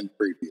environment in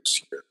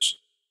previous years.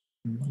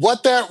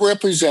 What that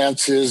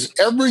represents is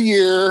every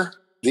year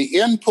the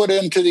input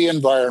into the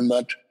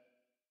environment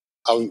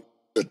of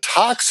the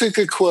toxic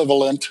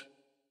equivalent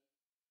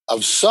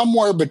of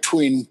somewhere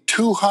between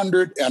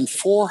 200 and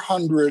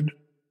 400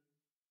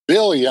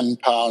 billion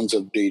pounds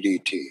of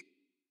DDT.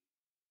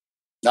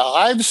 Now,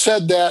 I've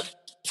said that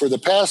for the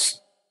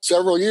past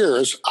several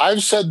years.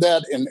 I've said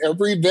that in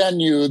every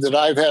venue that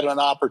I've had an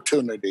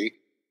opportunity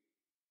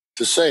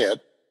to say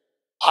it.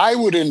 I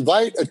would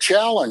invite a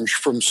challenge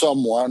from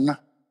someone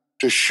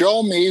to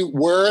show me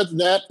where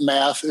that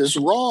math is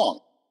wrong.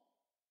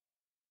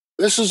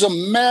 This is a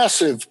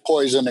massive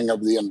poisoning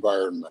of the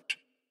environment,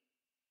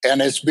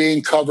 and it's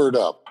being covered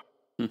up.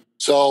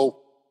 So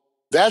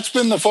that's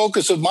been the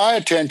focus of my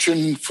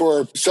attention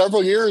for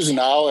several years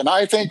now, and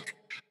I think,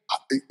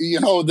 you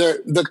know,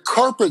 the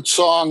corporate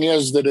song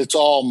is that it's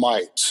all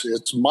mites.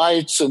 It's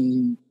mites,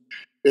 and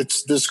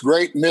it's this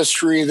great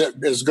mystery that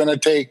is going to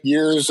take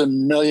years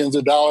and millions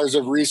of dollars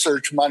of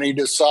research money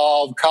to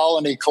solve.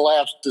 Colony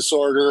collapse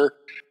disorder.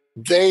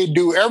 They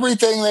do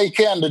everything they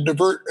can to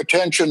divert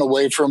attention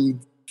away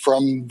from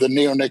the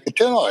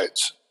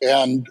neonicotinoids.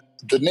 And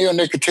the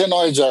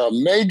neonicotinoids are a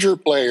major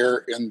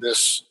player in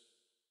this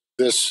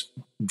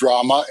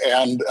drama.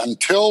 And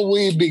until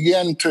we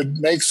begin to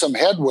make some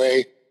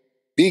headway,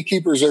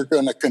 beekeepers are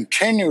going to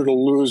continue to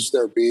lose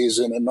their bees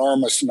in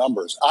enormous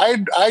numbers.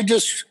 I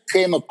just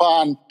came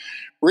upon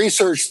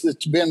research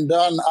that's been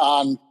done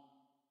on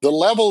the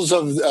levels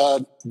of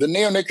the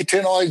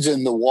neonicotinoids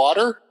in the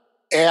water.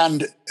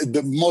 And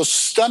the most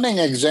stunning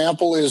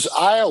example is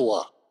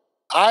Iowa.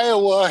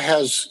 Iowa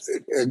has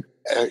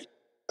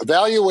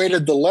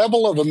evaluated the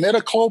level of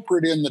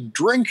imidacloprid in the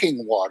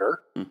drinking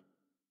water.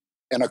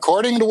 And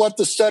according to what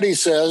the study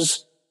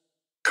says,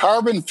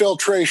 carbon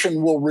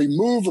filtration will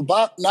remove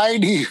about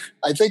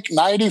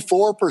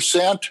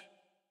 94%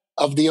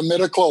 of the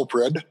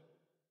imidacloprid.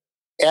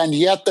 And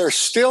yet they're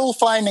still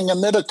finding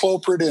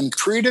imidacloprid in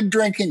treated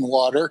drinking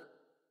water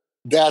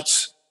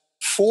that's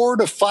 4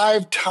 to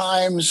 5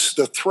 times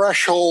the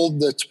threshold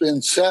that's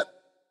been set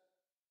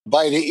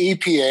by the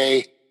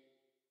EPA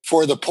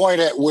for the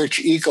point at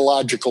which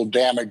ecological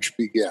damage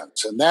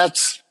begins. And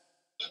that's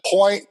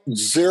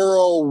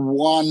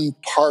 0.01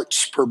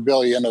 parts per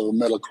billion of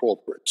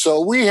imidacloprid.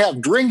 So we have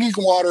drinking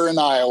water in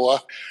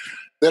Iowa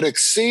that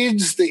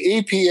exceeds the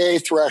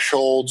EPA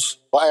thresholds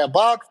by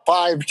about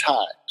 5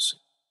 times.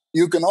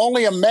 You can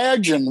only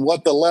imagine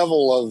what the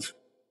level of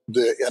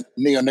the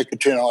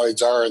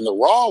neonicotinoids are in the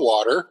raw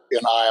water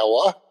in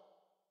Iowa.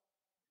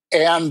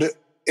 And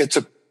it's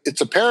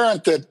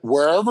apparent that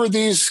wherever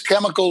these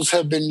chemicals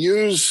have been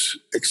used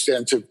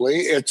extensively,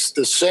 it's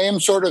the same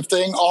sort of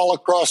thing all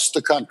across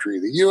the country.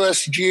 The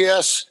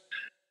USGS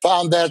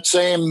found that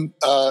same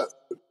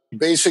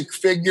basic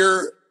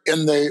figure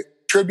in the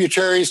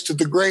tributaries to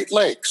the Great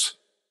Lakes,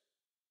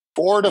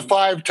 4 to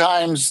 5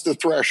 times the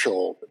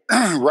threshold.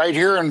 Right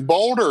here in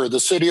Boulder, the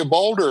city of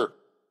Boulder,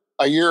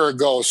 a year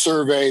ago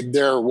surveyed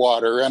their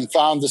water and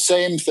found the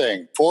same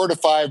thing, 4 to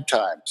 5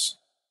 times.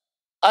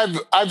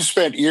 I've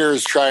spent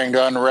years trying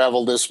to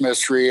unravel this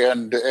mystery,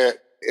 and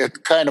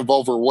it kind of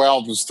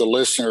overwhelms the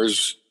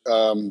listeners.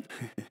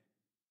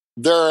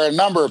 There are a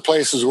number of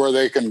places where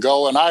they can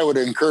go, and I would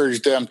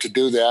encourage them to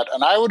do that.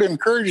 And I would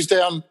encourage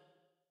them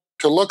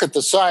to look at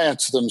the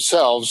science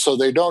themselves so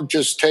they don't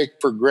just take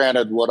for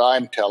granted what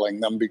I'm telling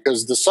them,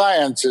 because the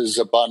science is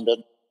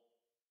abundant.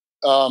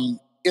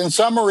 In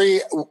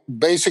summary,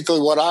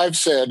 basically what I've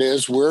said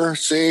is we're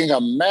seeing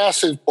a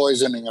massive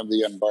poisoning of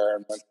the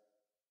environment.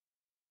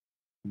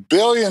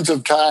 billions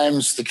of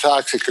times the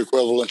toxic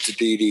equivalent to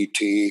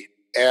DDT,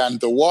 and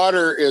the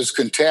water is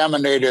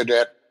contaminated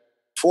at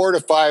 4 to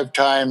 5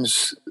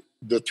 times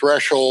the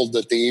threshold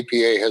that the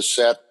EPA has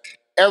set.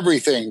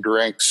 Everything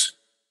drinks.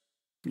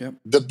 Yep.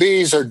 The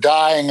bees are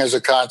dying as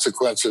a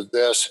consequence of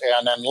this,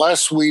 and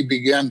unless we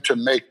begin to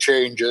make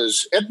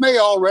changes, it may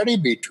already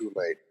be too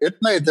late.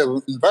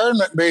 The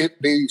environment may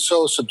be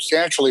so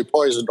substantially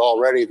poisoned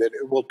already that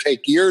it will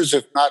take years,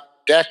 if not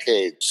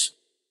decades,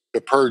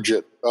 to purge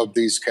it of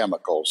these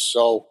chemicals.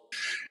 So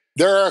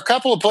there are a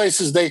couple of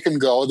places they can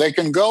go. They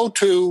can go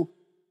to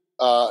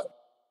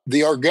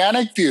the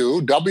Organic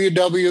View,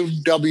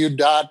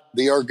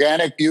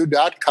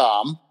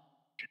 www.theorganicview.com.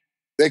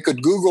 They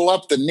could Google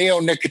up the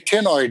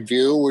neonicotinoid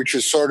view, which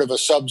is sort of a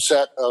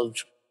subset of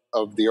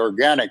the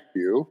organic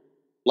view.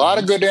 A lot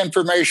of good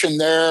information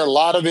there, a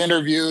lot of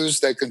interviews.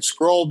 They can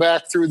scroll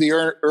back through the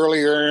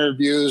earlier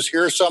interviews,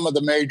 hear some of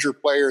the major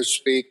players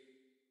speak.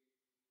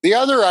 The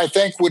other, I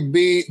think, would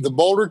be the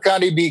Boulder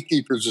County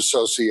Beekeepers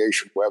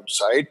Association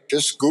website.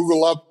 Just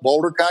Google up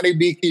Boulder County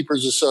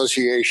Beekeepers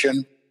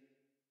Association.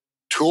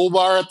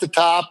 Toolbar at the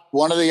top,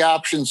 one of the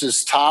options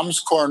is Tom's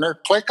Corner.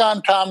 Click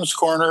on Tom's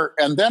Corner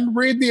and then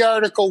read the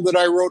article that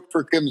I wrote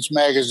for Kim's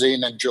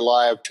Magazine in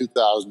July of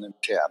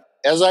 2010.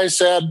 As I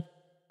said,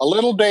 a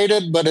little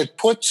dated, but it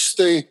puts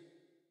the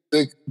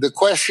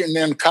question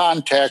in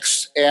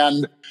context.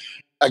 And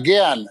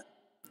again,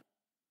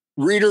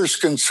 readers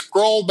can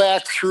scroll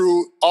back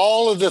through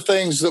all of the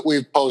things that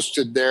we've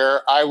posted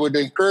there. I would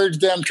encourage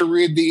them to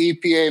read the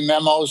EPA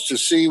memos to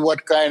see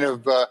what kind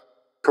of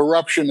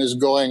corruption is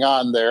going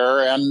on there.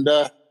 And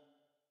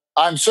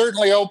I'm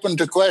certainly open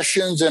to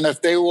questions. And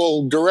if they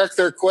will direct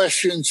their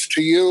questions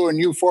to you and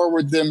you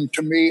forward them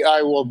to me,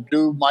 I will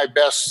do my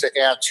best to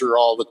answer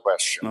all the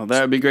questions. Well,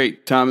 that would be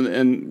great, Tom.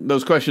 And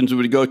those questions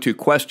would go to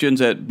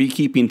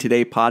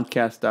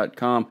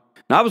questions@beekeepingtodaypodcast.com.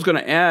 And I was going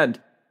to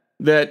add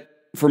that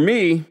for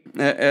me,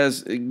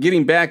 as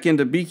getting back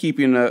into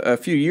beekeeping a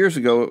few years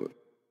ago,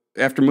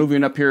 after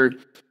moving up here,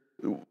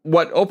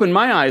 what opened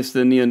my eyes to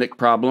the neonic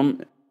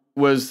problem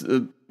was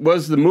the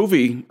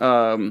movie,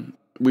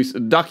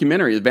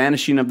 documentary, The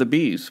Vanishing of the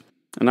Bees.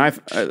 And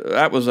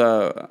that was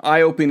a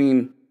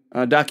eye-opening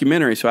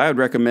documentary, so I would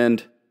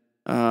recommend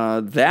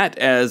that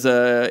as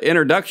an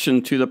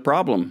introduction to the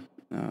problem.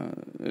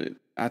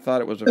 I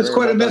thought it was That's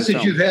quite a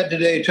message you've had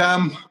today,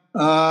 Tom.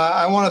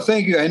 I want to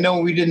thank you. I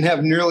know we didn't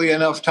have nearly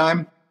enough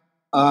time,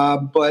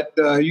 but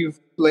you've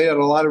laid out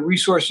a lot of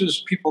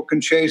resources people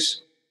can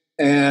chase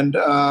and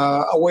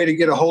a way to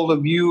get a hold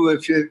of you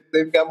if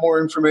they've got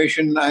more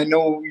information. I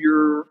know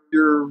you're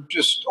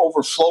just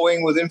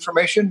overflowing with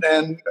information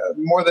and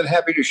more than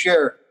happy to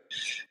share.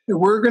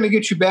 We're going to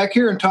get you back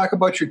here and talk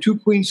about your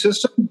 2-queen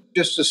system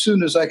just as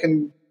soon as I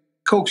can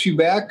coax you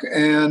back.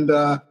 And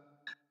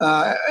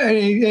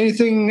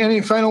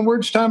any final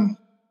words, Tom?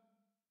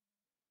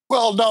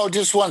 Well, no,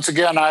 just once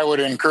again, I would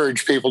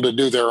encourage people to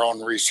do their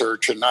own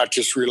research and not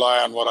just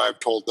rely on what I've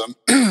told them.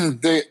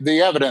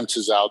 The evidence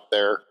is out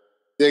there.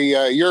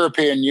 The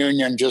European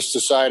Union just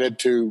decided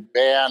to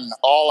ban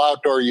all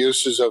outdoor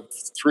uses of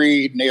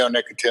 3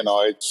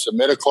 neonicotinoids,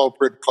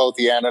 imidacloprid,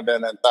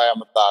 clothianidin, and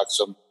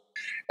thiamethoxam.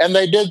 And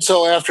they did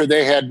so after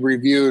they had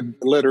reviewed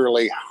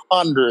literally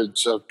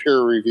hundreds of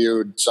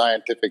peer-reviewed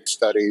scientific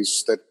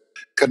studies that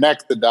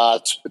connect the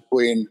dots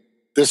between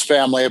this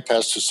family of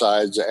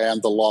pesticides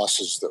and the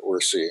losses that we're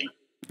seeing.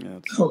 Yeah,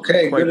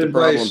 okay, good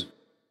advice.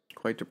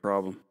 Quite the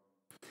problem.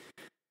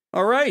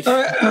 All right.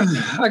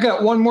 I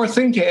got one more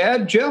thing to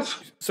add,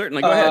 Jeff.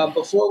 Certainly, go ahead.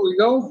 Before we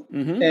go,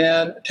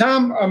 and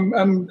Tom,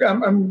 I'm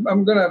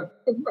gonna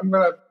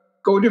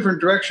go a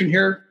different direction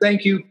here.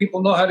 Thank you.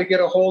 People know how to get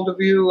a hold of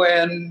you,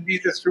 and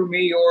either through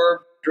me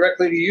or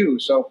directly to you.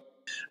 So,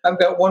 I've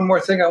got one more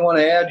thing I want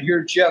to add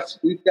here, Jeff.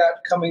 We've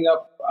got coming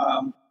up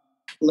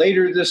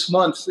later this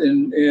month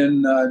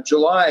in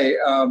July,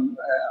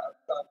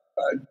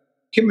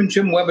 Kim and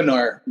Jim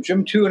webinar.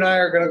 Jim 2 and I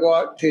are going to go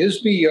out to his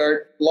bee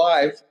yard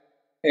live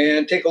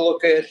and take a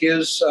look at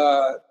his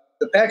the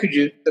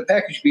package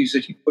bees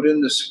that he put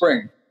in this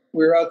spring.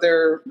 We were out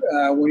there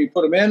when he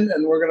put them in,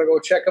 and we're going to go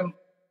check them.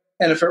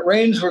 And if it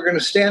rains, we're going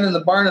to stand in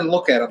the barn and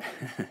look at them.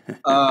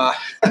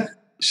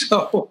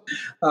 So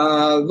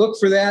look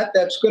for that.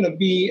 That's going to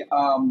be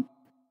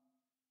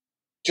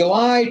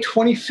July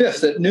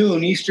 25th at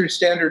noon Eastern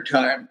Standard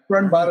Time.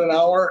 Run about an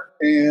hour,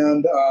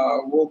 and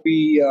we'll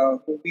be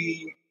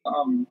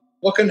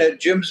looking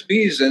at Jim's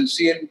bees and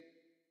seeing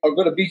how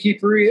good a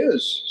beekeeper he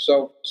is.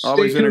 So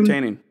always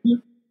entertaining.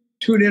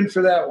 Tune in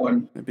for that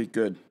one. That'd be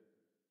good.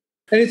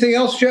 Anything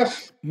else,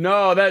 Jeff?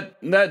 No, that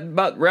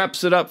about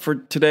wraps it up for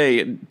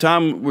today.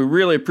 Tom, we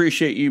really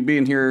appreciate you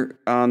being here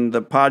on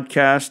the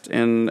podcast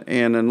and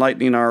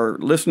enlightening our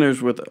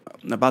listeners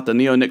about the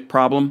neonic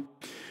problem.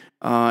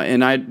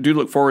 And I do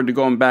look forward to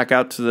going back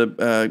out to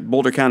the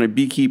Boulder County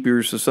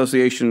Beekeepers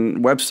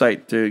Association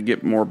website to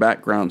get more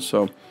background.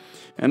 So,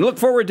 and look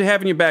forward to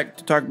having you back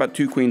to talk about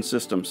 2-queen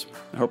systems.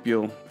 I hope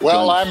you'll.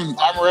 Well, I'm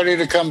ready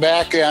to come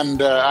back,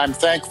 and I'm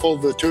thankful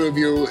the two of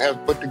you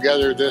have put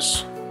together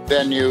this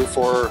venue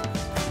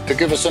to to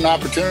give us an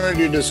opportunity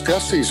to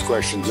discuss these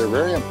questions. They're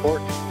very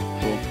important.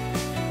 Cool.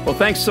 Well,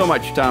 thanks so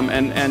much, Tom.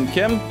 And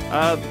Kim,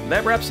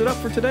 that wraps it up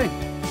for today.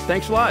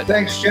 Thanks a lot.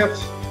 Thanks, Jeff.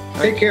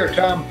 Take care,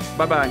 Tom.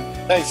 Bye-bye.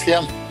 Thanks,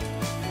 Kim.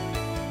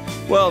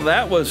 Well,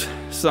 that was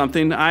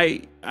something.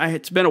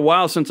 It's been a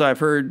while since I've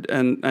heard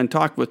and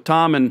talked with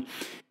Tom and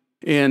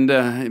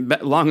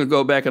long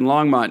ago back in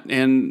Longmont,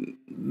 and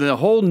the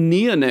whole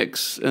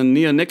neonics and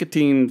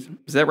neonicotine,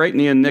 is that right?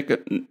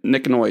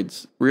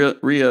 Neonicotinoids.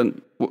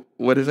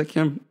 What is that,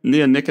 Kim?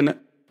 Neonicotinoid.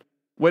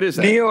 What is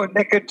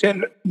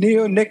that?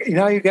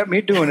 Now you got me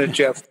doing it,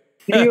 Jeff.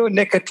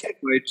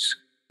 Neonicotinoids.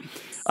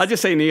 I'll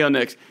just say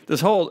neonics.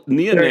 This whole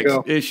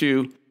neonics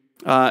issue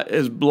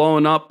is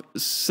blowing up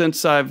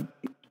since I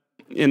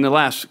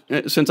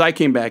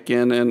came back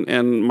in,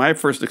 and my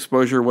first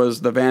exposure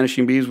was the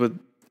Vanishing Bees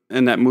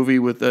in that movie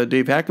with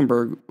Dave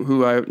Hackenberg,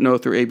 who I know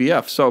through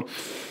ABF. So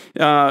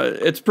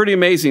it's pretty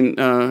amazing,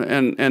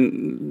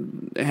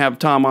 and have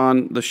Tom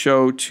on the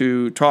show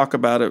to talk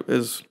about it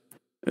is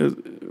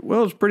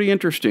it's pretty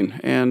interesting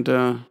and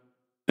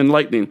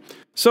enlightening.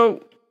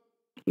 So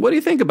what do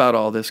you think about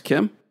all this,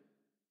 Kim?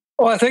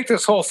 Well, I think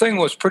this whole thing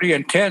was pretty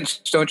intense,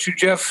 don't you,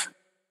 Jeff?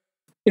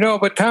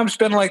 But Tom's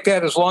been like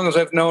that as long as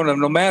I've known him,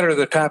 no matter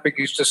the topic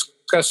he's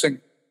discussing.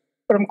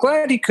 But I'm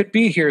glad he could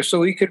be here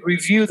so he could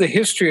review the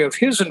history of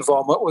his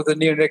involvement with the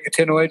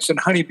neonicotinoids and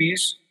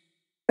honeybees.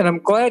 And I'm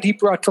glad he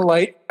brought to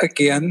light,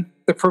 again,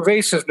 the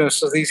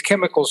pervasiveness of these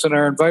chemicals in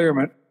our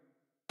environment.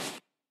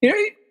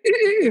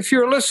 If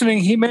you're listening,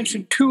 he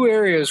mentioned two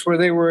areas where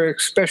they were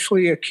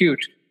especially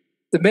acute.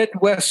 The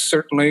Midwest,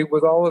 certainly,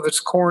 with all of its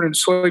corn and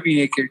soybean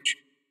acreage.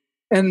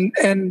 And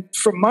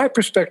from my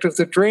perspective,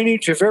 the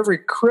drainage of every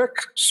creek,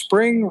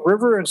 spring,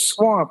 river, and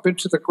swamp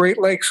into the Great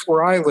Lakes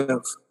where I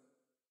live.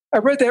 I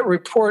read that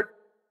report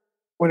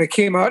when it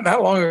came out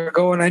not long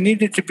ago, and I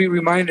needed to be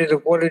reminded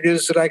of what it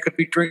is that I could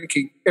be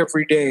drinking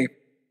every day.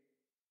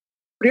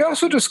 But he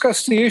also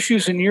discussed the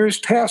issues in years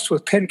past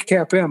with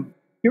PenCap-M.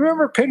 You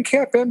remember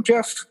PenCap-M,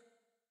 Jeff?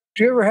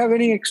 Do you ever have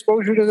any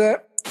exposure to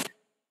that?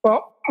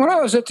 Well, when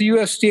I was at the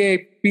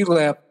USDA Bee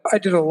Lab, I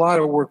did a lot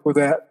of work with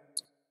that.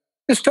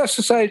 This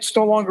pesticide is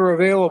no longer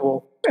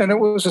available, and it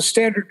was a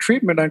standard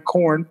treatment on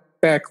corn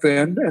back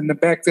then, and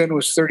back then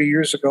was 30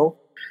 years ago,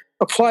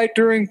 applied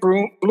during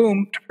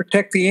bloom to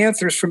protect the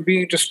anthers from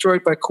being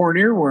destroyed by corn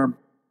earworm,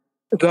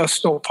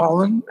 thus no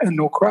pollen and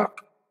no crop.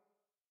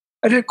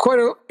 I did quite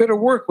a bit of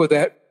work with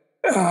that,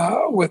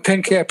 with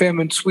PenCap-M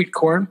and sweet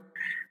corn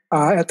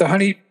at the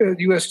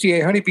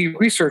USDA Honeybee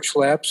Research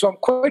Lab, so I'm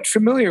quite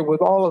familiar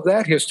with all of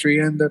that history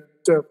and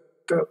the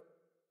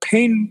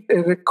pain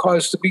that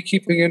caused the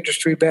beekeeping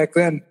industry back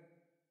then.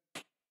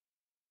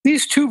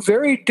 These two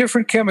very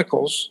different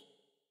chemicals,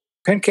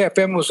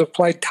 PenCap-M was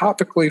applied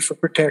topically for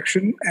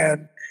protection,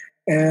 and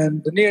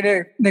the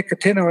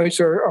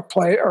neonicotinoids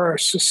are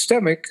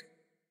systemic,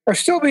 are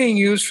still being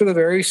used for the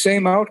very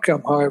same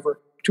outcome, however,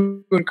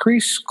 to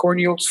increase corn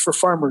yields for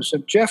farmers.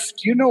 And Jeff,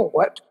 do you know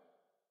what?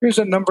 Here's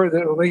a number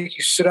that will make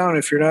you sit down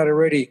if you're not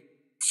already.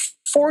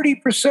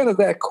 40% of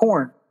that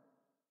corn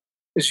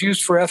is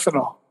used for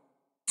ethanol.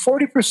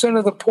 40%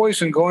 of the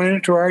poison going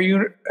into our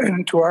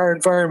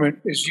environment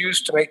is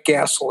used to make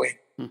gasoline.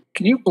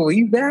 Can you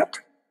believe that?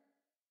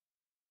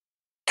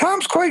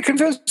 Tom's quite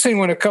convincing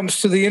when it comes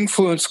to the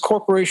influence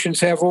corporations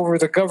have over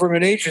the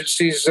government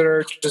agencies that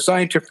are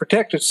designed to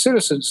protect its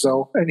citizens,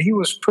 though, and he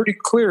was pretty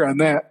clear on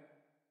that.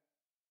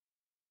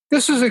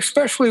 This is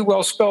especially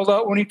well spelled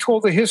out when he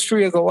told the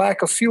history of the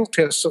lack of field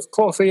tests of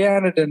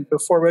clothianidin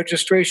before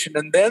registration,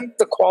 and then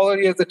the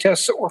quality of the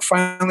tests that were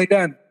finally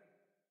done.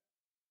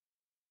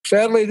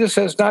 Sadly, this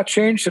has not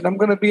changed, and I'm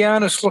going to be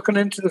honest, looking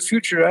into the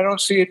future, I don't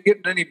see it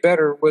getting any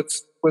better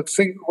with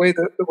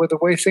the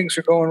way things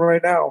are going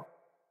right now.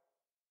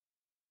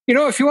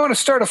 If you want to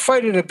start a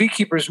fight at a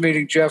beekeepers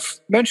meeting, Jeff,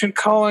 mention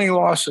colony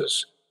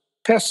losses,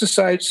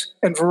 pesticides,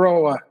 and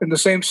varroa in the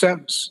same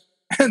sentence,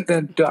 and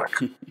then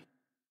duck.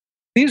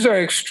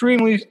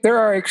 There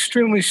are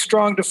extremely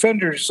strong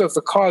defenders of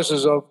the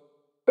causes of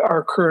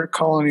our current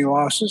colony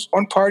losses.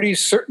 One party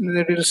is certain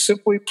that it is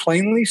simply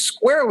plainly,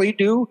 squarely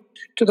due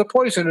to the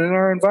poison in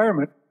our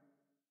environment.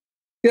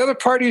 The other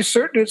party is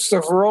certain it's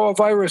the varroa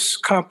virus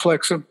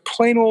complex and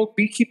plain old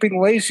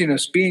beekeeping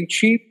laziness, being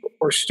cheap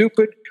or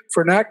stupid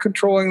for not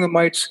controlling the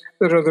mites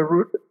that are the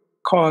root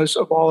cause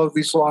of all of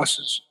these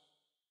losses.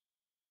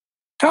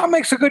 Tom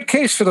makes a good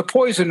case for the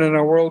poison in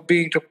our world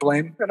being to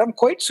blame, and I'm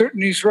quite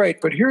certain he's right,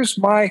 but here's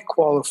my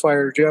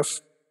qualifier, Jeff,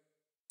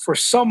 for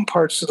some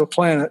parts of the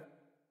planet.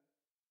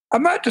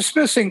 I'm not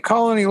dismissing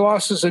colony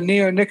losses and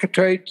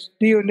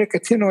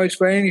neonicotinoids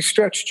by any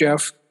stretch,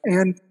 Jeff,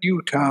 and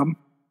you, Tom,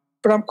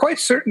 but I'm quite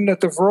certain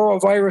that the varroa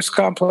virus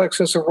complex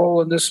has a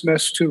role in this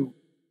mess, too.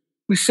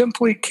 We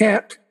simply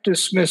can't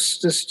dismiss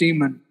this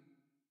demon.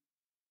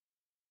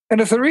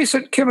 And if the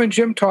recent Kim and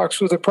Jim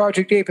talks with the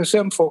Project Apis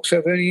M folks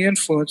have any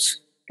influence,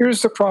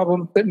 here's the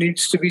problem that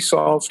needs to be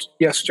solved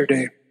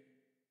yesterday.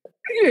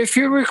 If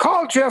you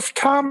recall, Jeff,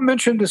 Tom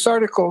mentioned this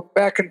article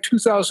back in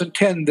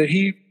 2010 that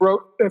he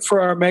wrote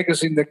for our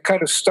magazine that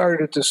kind of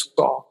started this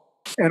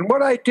all. And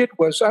what I did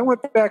was I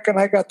went back and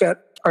I got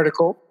that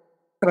article,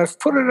 and I've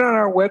put it on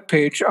our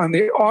webpage on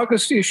the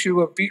August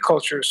issue of Bee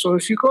Culture. So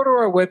if you go to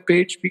our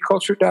webpage,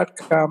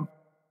 beeculture.com,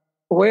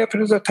 way up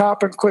to the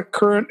top and click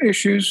current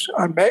issues,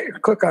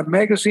 click on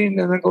magazine,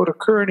 and then go to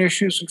current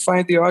issues and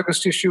find the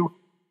August issue.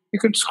 You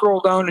can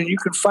scroll down and you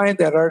can find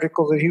that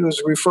article that he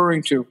was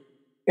referring to.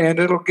 And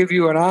it'll give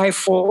you an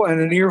eyeful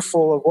and an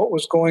earful of what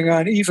was going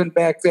on even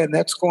back then.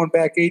 That's going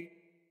back 8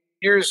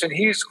 years, and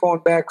he's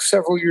going back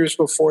several years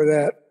before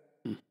that.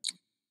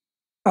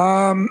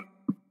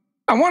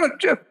 I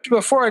want to,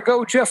 before I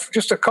go, Jeff,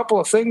 just a couple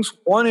of things.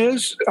 One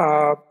is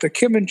the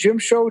Kim and Jim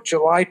Show,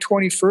 July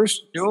 21st,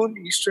 noon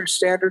Eastern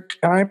Standard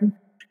Time.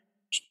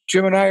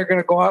 Jim and I are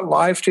going to go out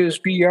live to his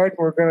bee yard, and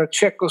we're going to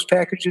check those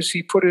packages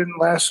he put in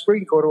last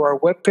spring. Go to our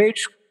webpage,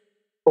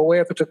 go way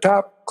up at the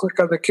top, click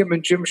on the Kim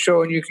and Jim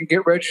Show, and you can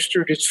get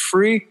registered. It's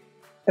free.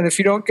 And if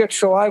you don't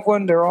get your live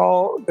one, they're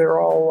all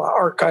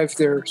archived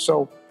there.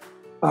 So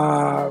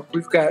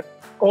we've got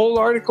old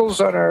articles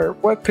on our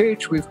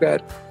webpage. We've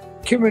got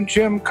Kim and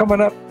Jim coming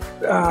up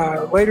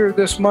later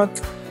this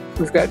month.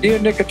 We've got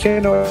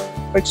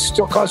neonicotinoids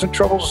still causing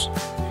troubles.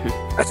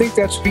 I think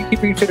that's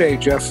Beekeeping Today,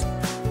 Jeff.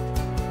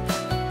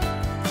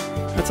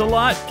 That's a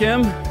lot,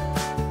 Kim.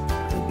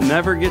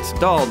 Never gets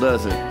dull,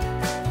 does it?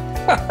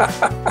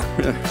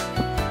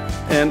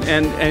 and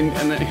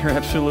you're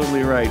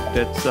absolutely right.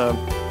 That's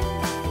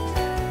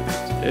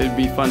it'd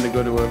be fun to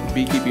go to a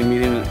beekeeping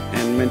meeting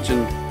and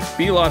mention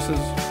bee losses,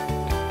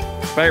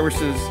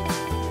 viruses,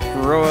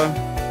 varroa,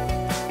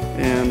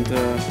 and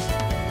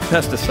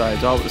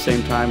pesticides all at the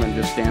same time, and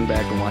just stand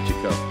back and watch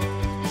it go.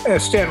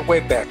 Stand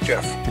way back,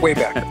 Jeff. Way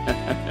back.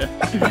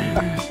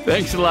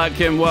 Thanks a lot,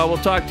 Kim. Well, we'll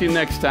talk to you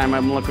next time.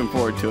 I'm looking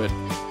forward to it.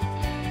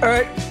 All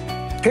right.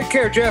 Take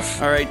care,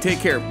 Jeff. All right. Take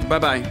care.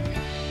 Bye-bye.